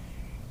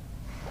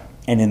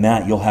 And in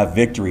that you'll have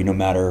victory no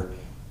matter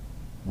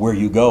where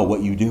you go,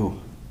 what you do.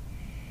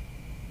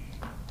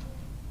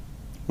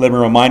 Let me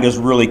remind us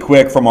really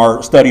quick from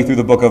our study through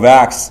the book of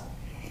Acts.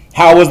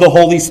 How was the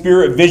Holy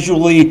Spirit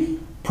visually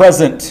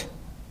present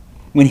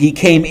when he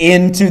came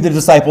into the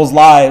disciples'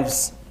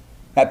 lives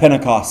at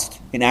Pentecost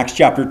in Acts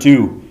chapter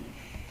 2?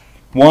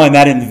 One,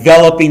 that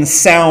enveloping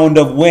sound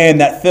of wind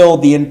that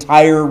filled the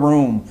entire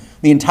room.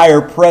 The entire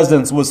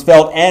presence was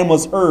felt and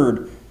was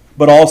heard,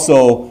 but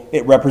also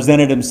it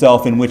represented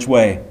himself in which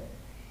way?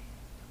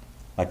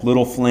 Like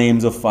little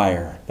flames of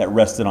fire that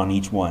rested on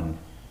each one.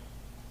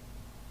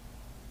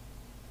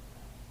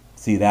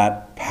 See,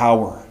 that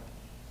power,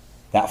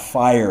 that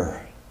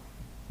fire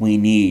we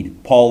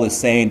need. Paul is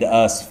saying to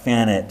us,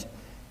 fan it.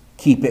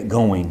 Keep it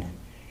going.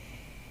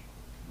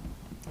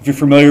 If you're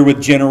familiar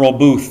with General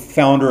Booth,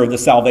 founder of the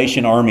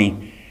Salvation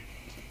Army,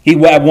 he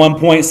at one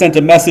point sent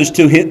a message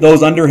to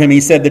those under him.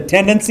 He said, the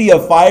tendency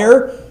of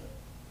fire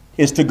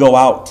is to go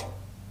out.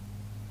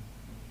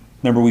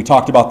 Remember we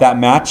talked about that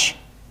match?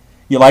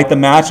 You light the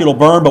match, it'll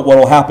burn, but what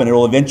will happen? It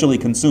will eventually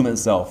consume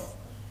itself.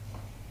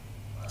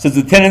 It says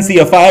the tendency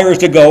of fire is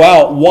to go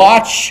out.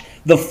 Watch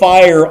the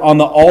fire on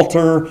the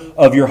altar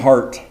of your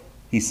heart,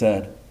 he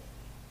said.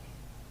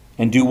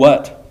 And do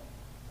what?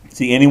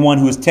 See, anyone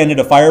who has tended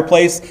a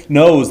fireplace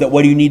knows that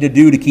what do you need to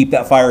do to keep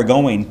that fire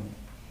going?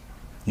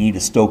 You need to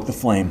stoke the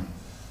flame.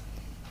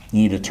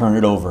 You need to turn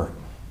it over.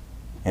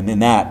 And in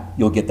that,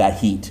 you'll get that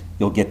heat.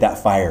 You'll get that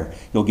fire.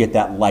 You'll get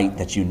that light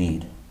that you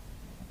need.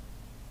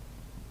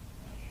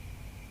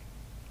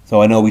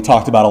 So I know we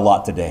talked about a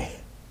lot today.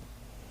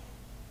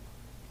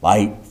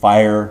 Light,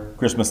 fire,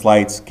 Christmas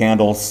lights,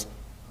 candles,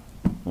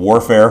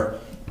 warfare.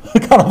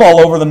 Kind of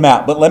all over the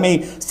map. But let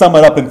me sum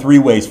it up in 3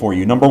 ways for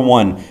you. Number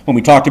 1, when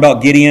we talked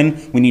about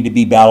Gideon, we need to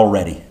be battle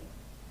ready.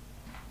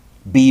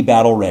 Be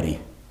battle ready.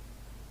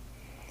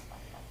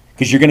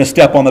 Because you're going to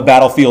step on the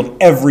battlefield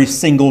every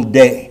single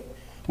day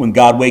when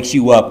God wakes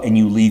you up and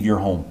you leave your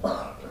home.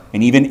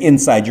 And even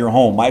inside your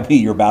home might be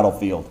your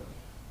battlefield.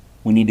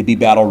 We need to be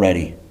battle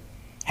ready.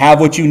 Have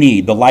what you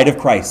need, the light of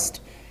Christ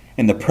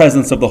and the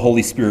presence of the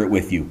Holy Spirit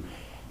with you.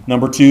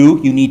 Number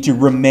 2, you need to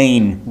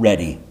remain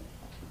ready.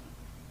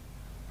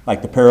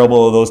 Like the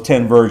parable of those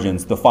 10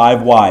 virgins, the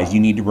 5 wise, you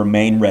need to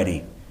remain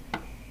ready.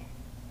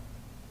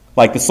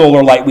 Like the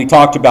solar light we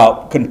talked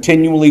about,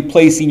 continually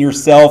placing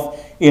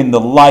yourself in the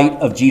light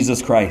of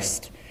Jesus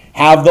Christ.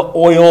 Have the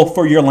oil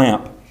for your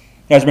lamp.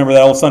 You guys remember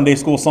that old Sunday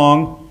school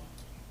song?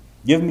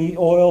 Give me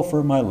oil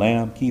for my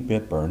lamp, keep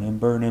it burning,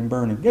 burning,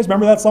 burning. You guys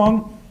remember that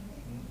song?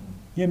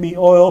 Give me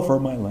oil for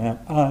my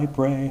lamp, I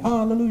pray,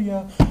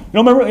 hallelujah. You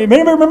don't remember?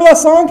 Anybody remember that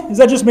song? Is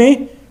that just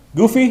me?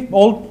 Goofy?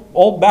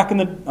 Old back in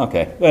the...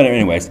 Okay. But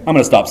anyways, I'm going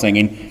to stop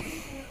singing.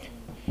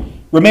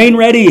 Remain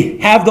ready.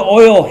 Have the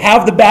oil.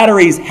 Have the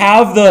batteries.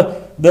 Have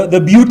the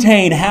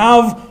butane.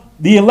 Have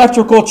the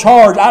electrical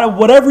charge.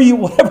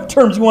 Whatever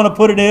terms you want to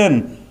put it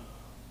in.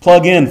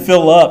 Plug in,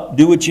 fill up,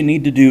 do what you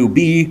need to do.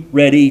 Be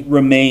ready,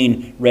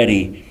 remain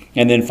ready.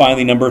 And then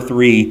finally, number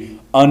 3,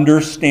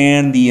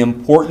 understand the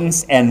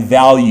importance and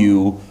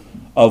value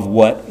of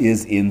what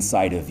is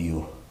inside of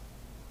you.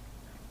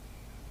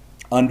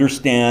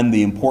 Understand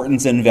the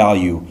importance and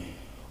value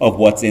of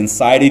what's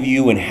inside of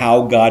you and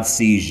how God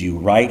sees you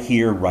right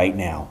here, right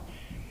now.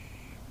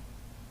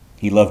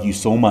 He loved you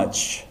so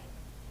much.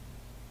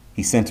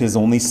 He sent his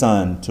only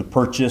Son to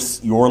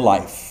purchase your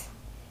life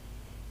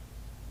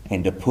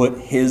and to put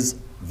his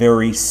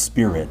very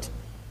Spirit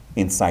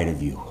inside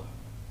of you.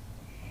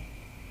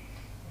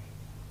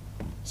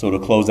 So to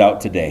close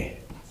out today,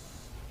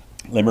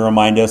 let me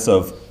remind us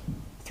of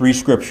 3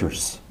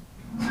 scriptures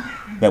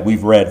that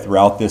we've read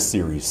throughout this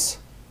series.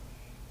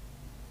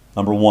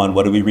 Number 1,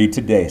 what do we read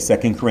today?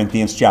 2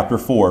 Corinthians chapter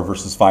 4,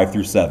 verses 5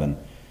 through 7.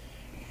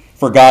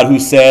 For God, who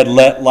said,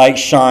 "Let light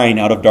shine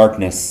out of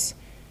darkness,"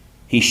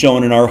 he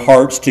shone in our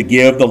hearts to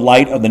give the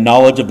light of the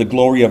knowledge of the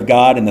glory of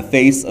God in the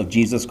face of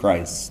Jesus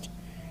Christ.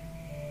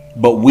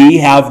 But we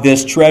have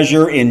this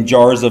treasure in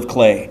jars of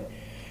clay,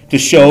 to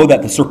show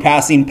that the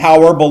surpassing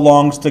power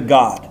belongs to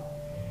God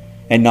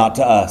and not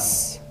to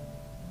us.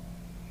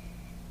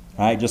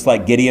 Right? Just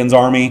like Gideon's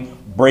army,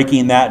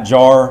 breaking that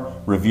jar,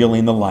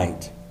 revealing the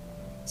light.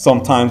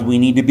 Sometimes we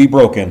need to be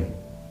broken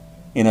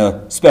in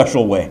a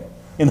special way,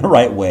 in the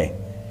right way,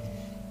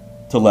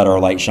 to let our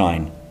light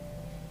shine.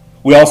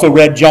 We also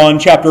read John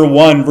chapter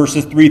 1,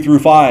 verses 3 through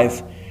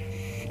 5.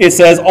 It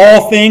says,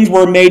 "All things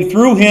were made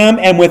through him,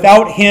 and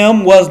without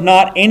him was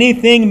not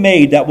anything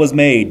made that was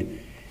made.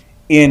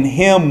 In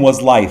him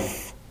was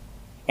life,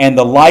 and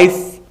the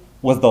life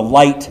was the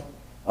light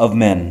of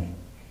men.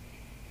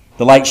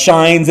 The light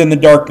shines in the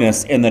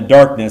darkness, and the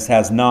darkness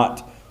has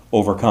not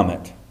overcome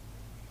it."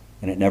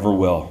 And it never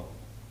will.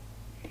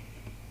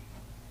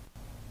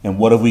 And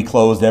what have we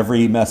closed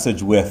every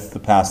message with the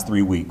past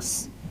 3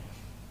 weeks?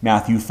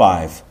 Matthew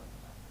 5,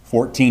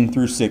 14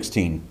 through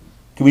 16.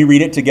 Can we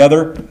read it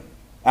together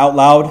out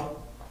loud?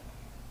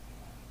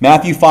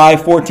 Matthew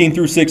 5, 14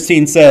 through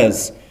 16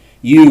 says,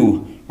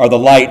 "You are the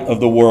light of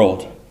the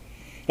world.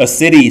 A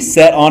city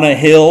set on a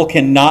hill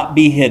cannot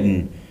be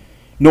hidden.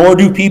 Nor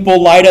do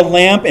people light a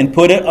lamp and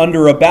put it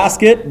under a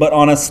basket, but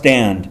on a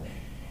stand.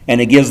 And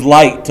it gives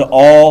light to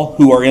all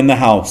who are in the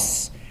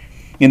house.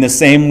 In the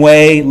same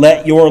way,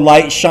 let your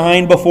light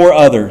shine before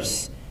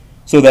others,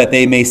 so that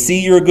they may see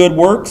your good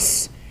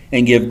works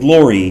and give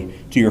glory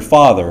to your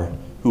Father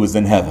who is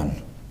in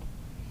heaven."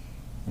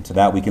 And to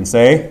that we can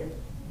say,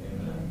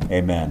 Amen.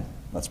 Amen.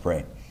 Let's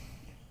pray.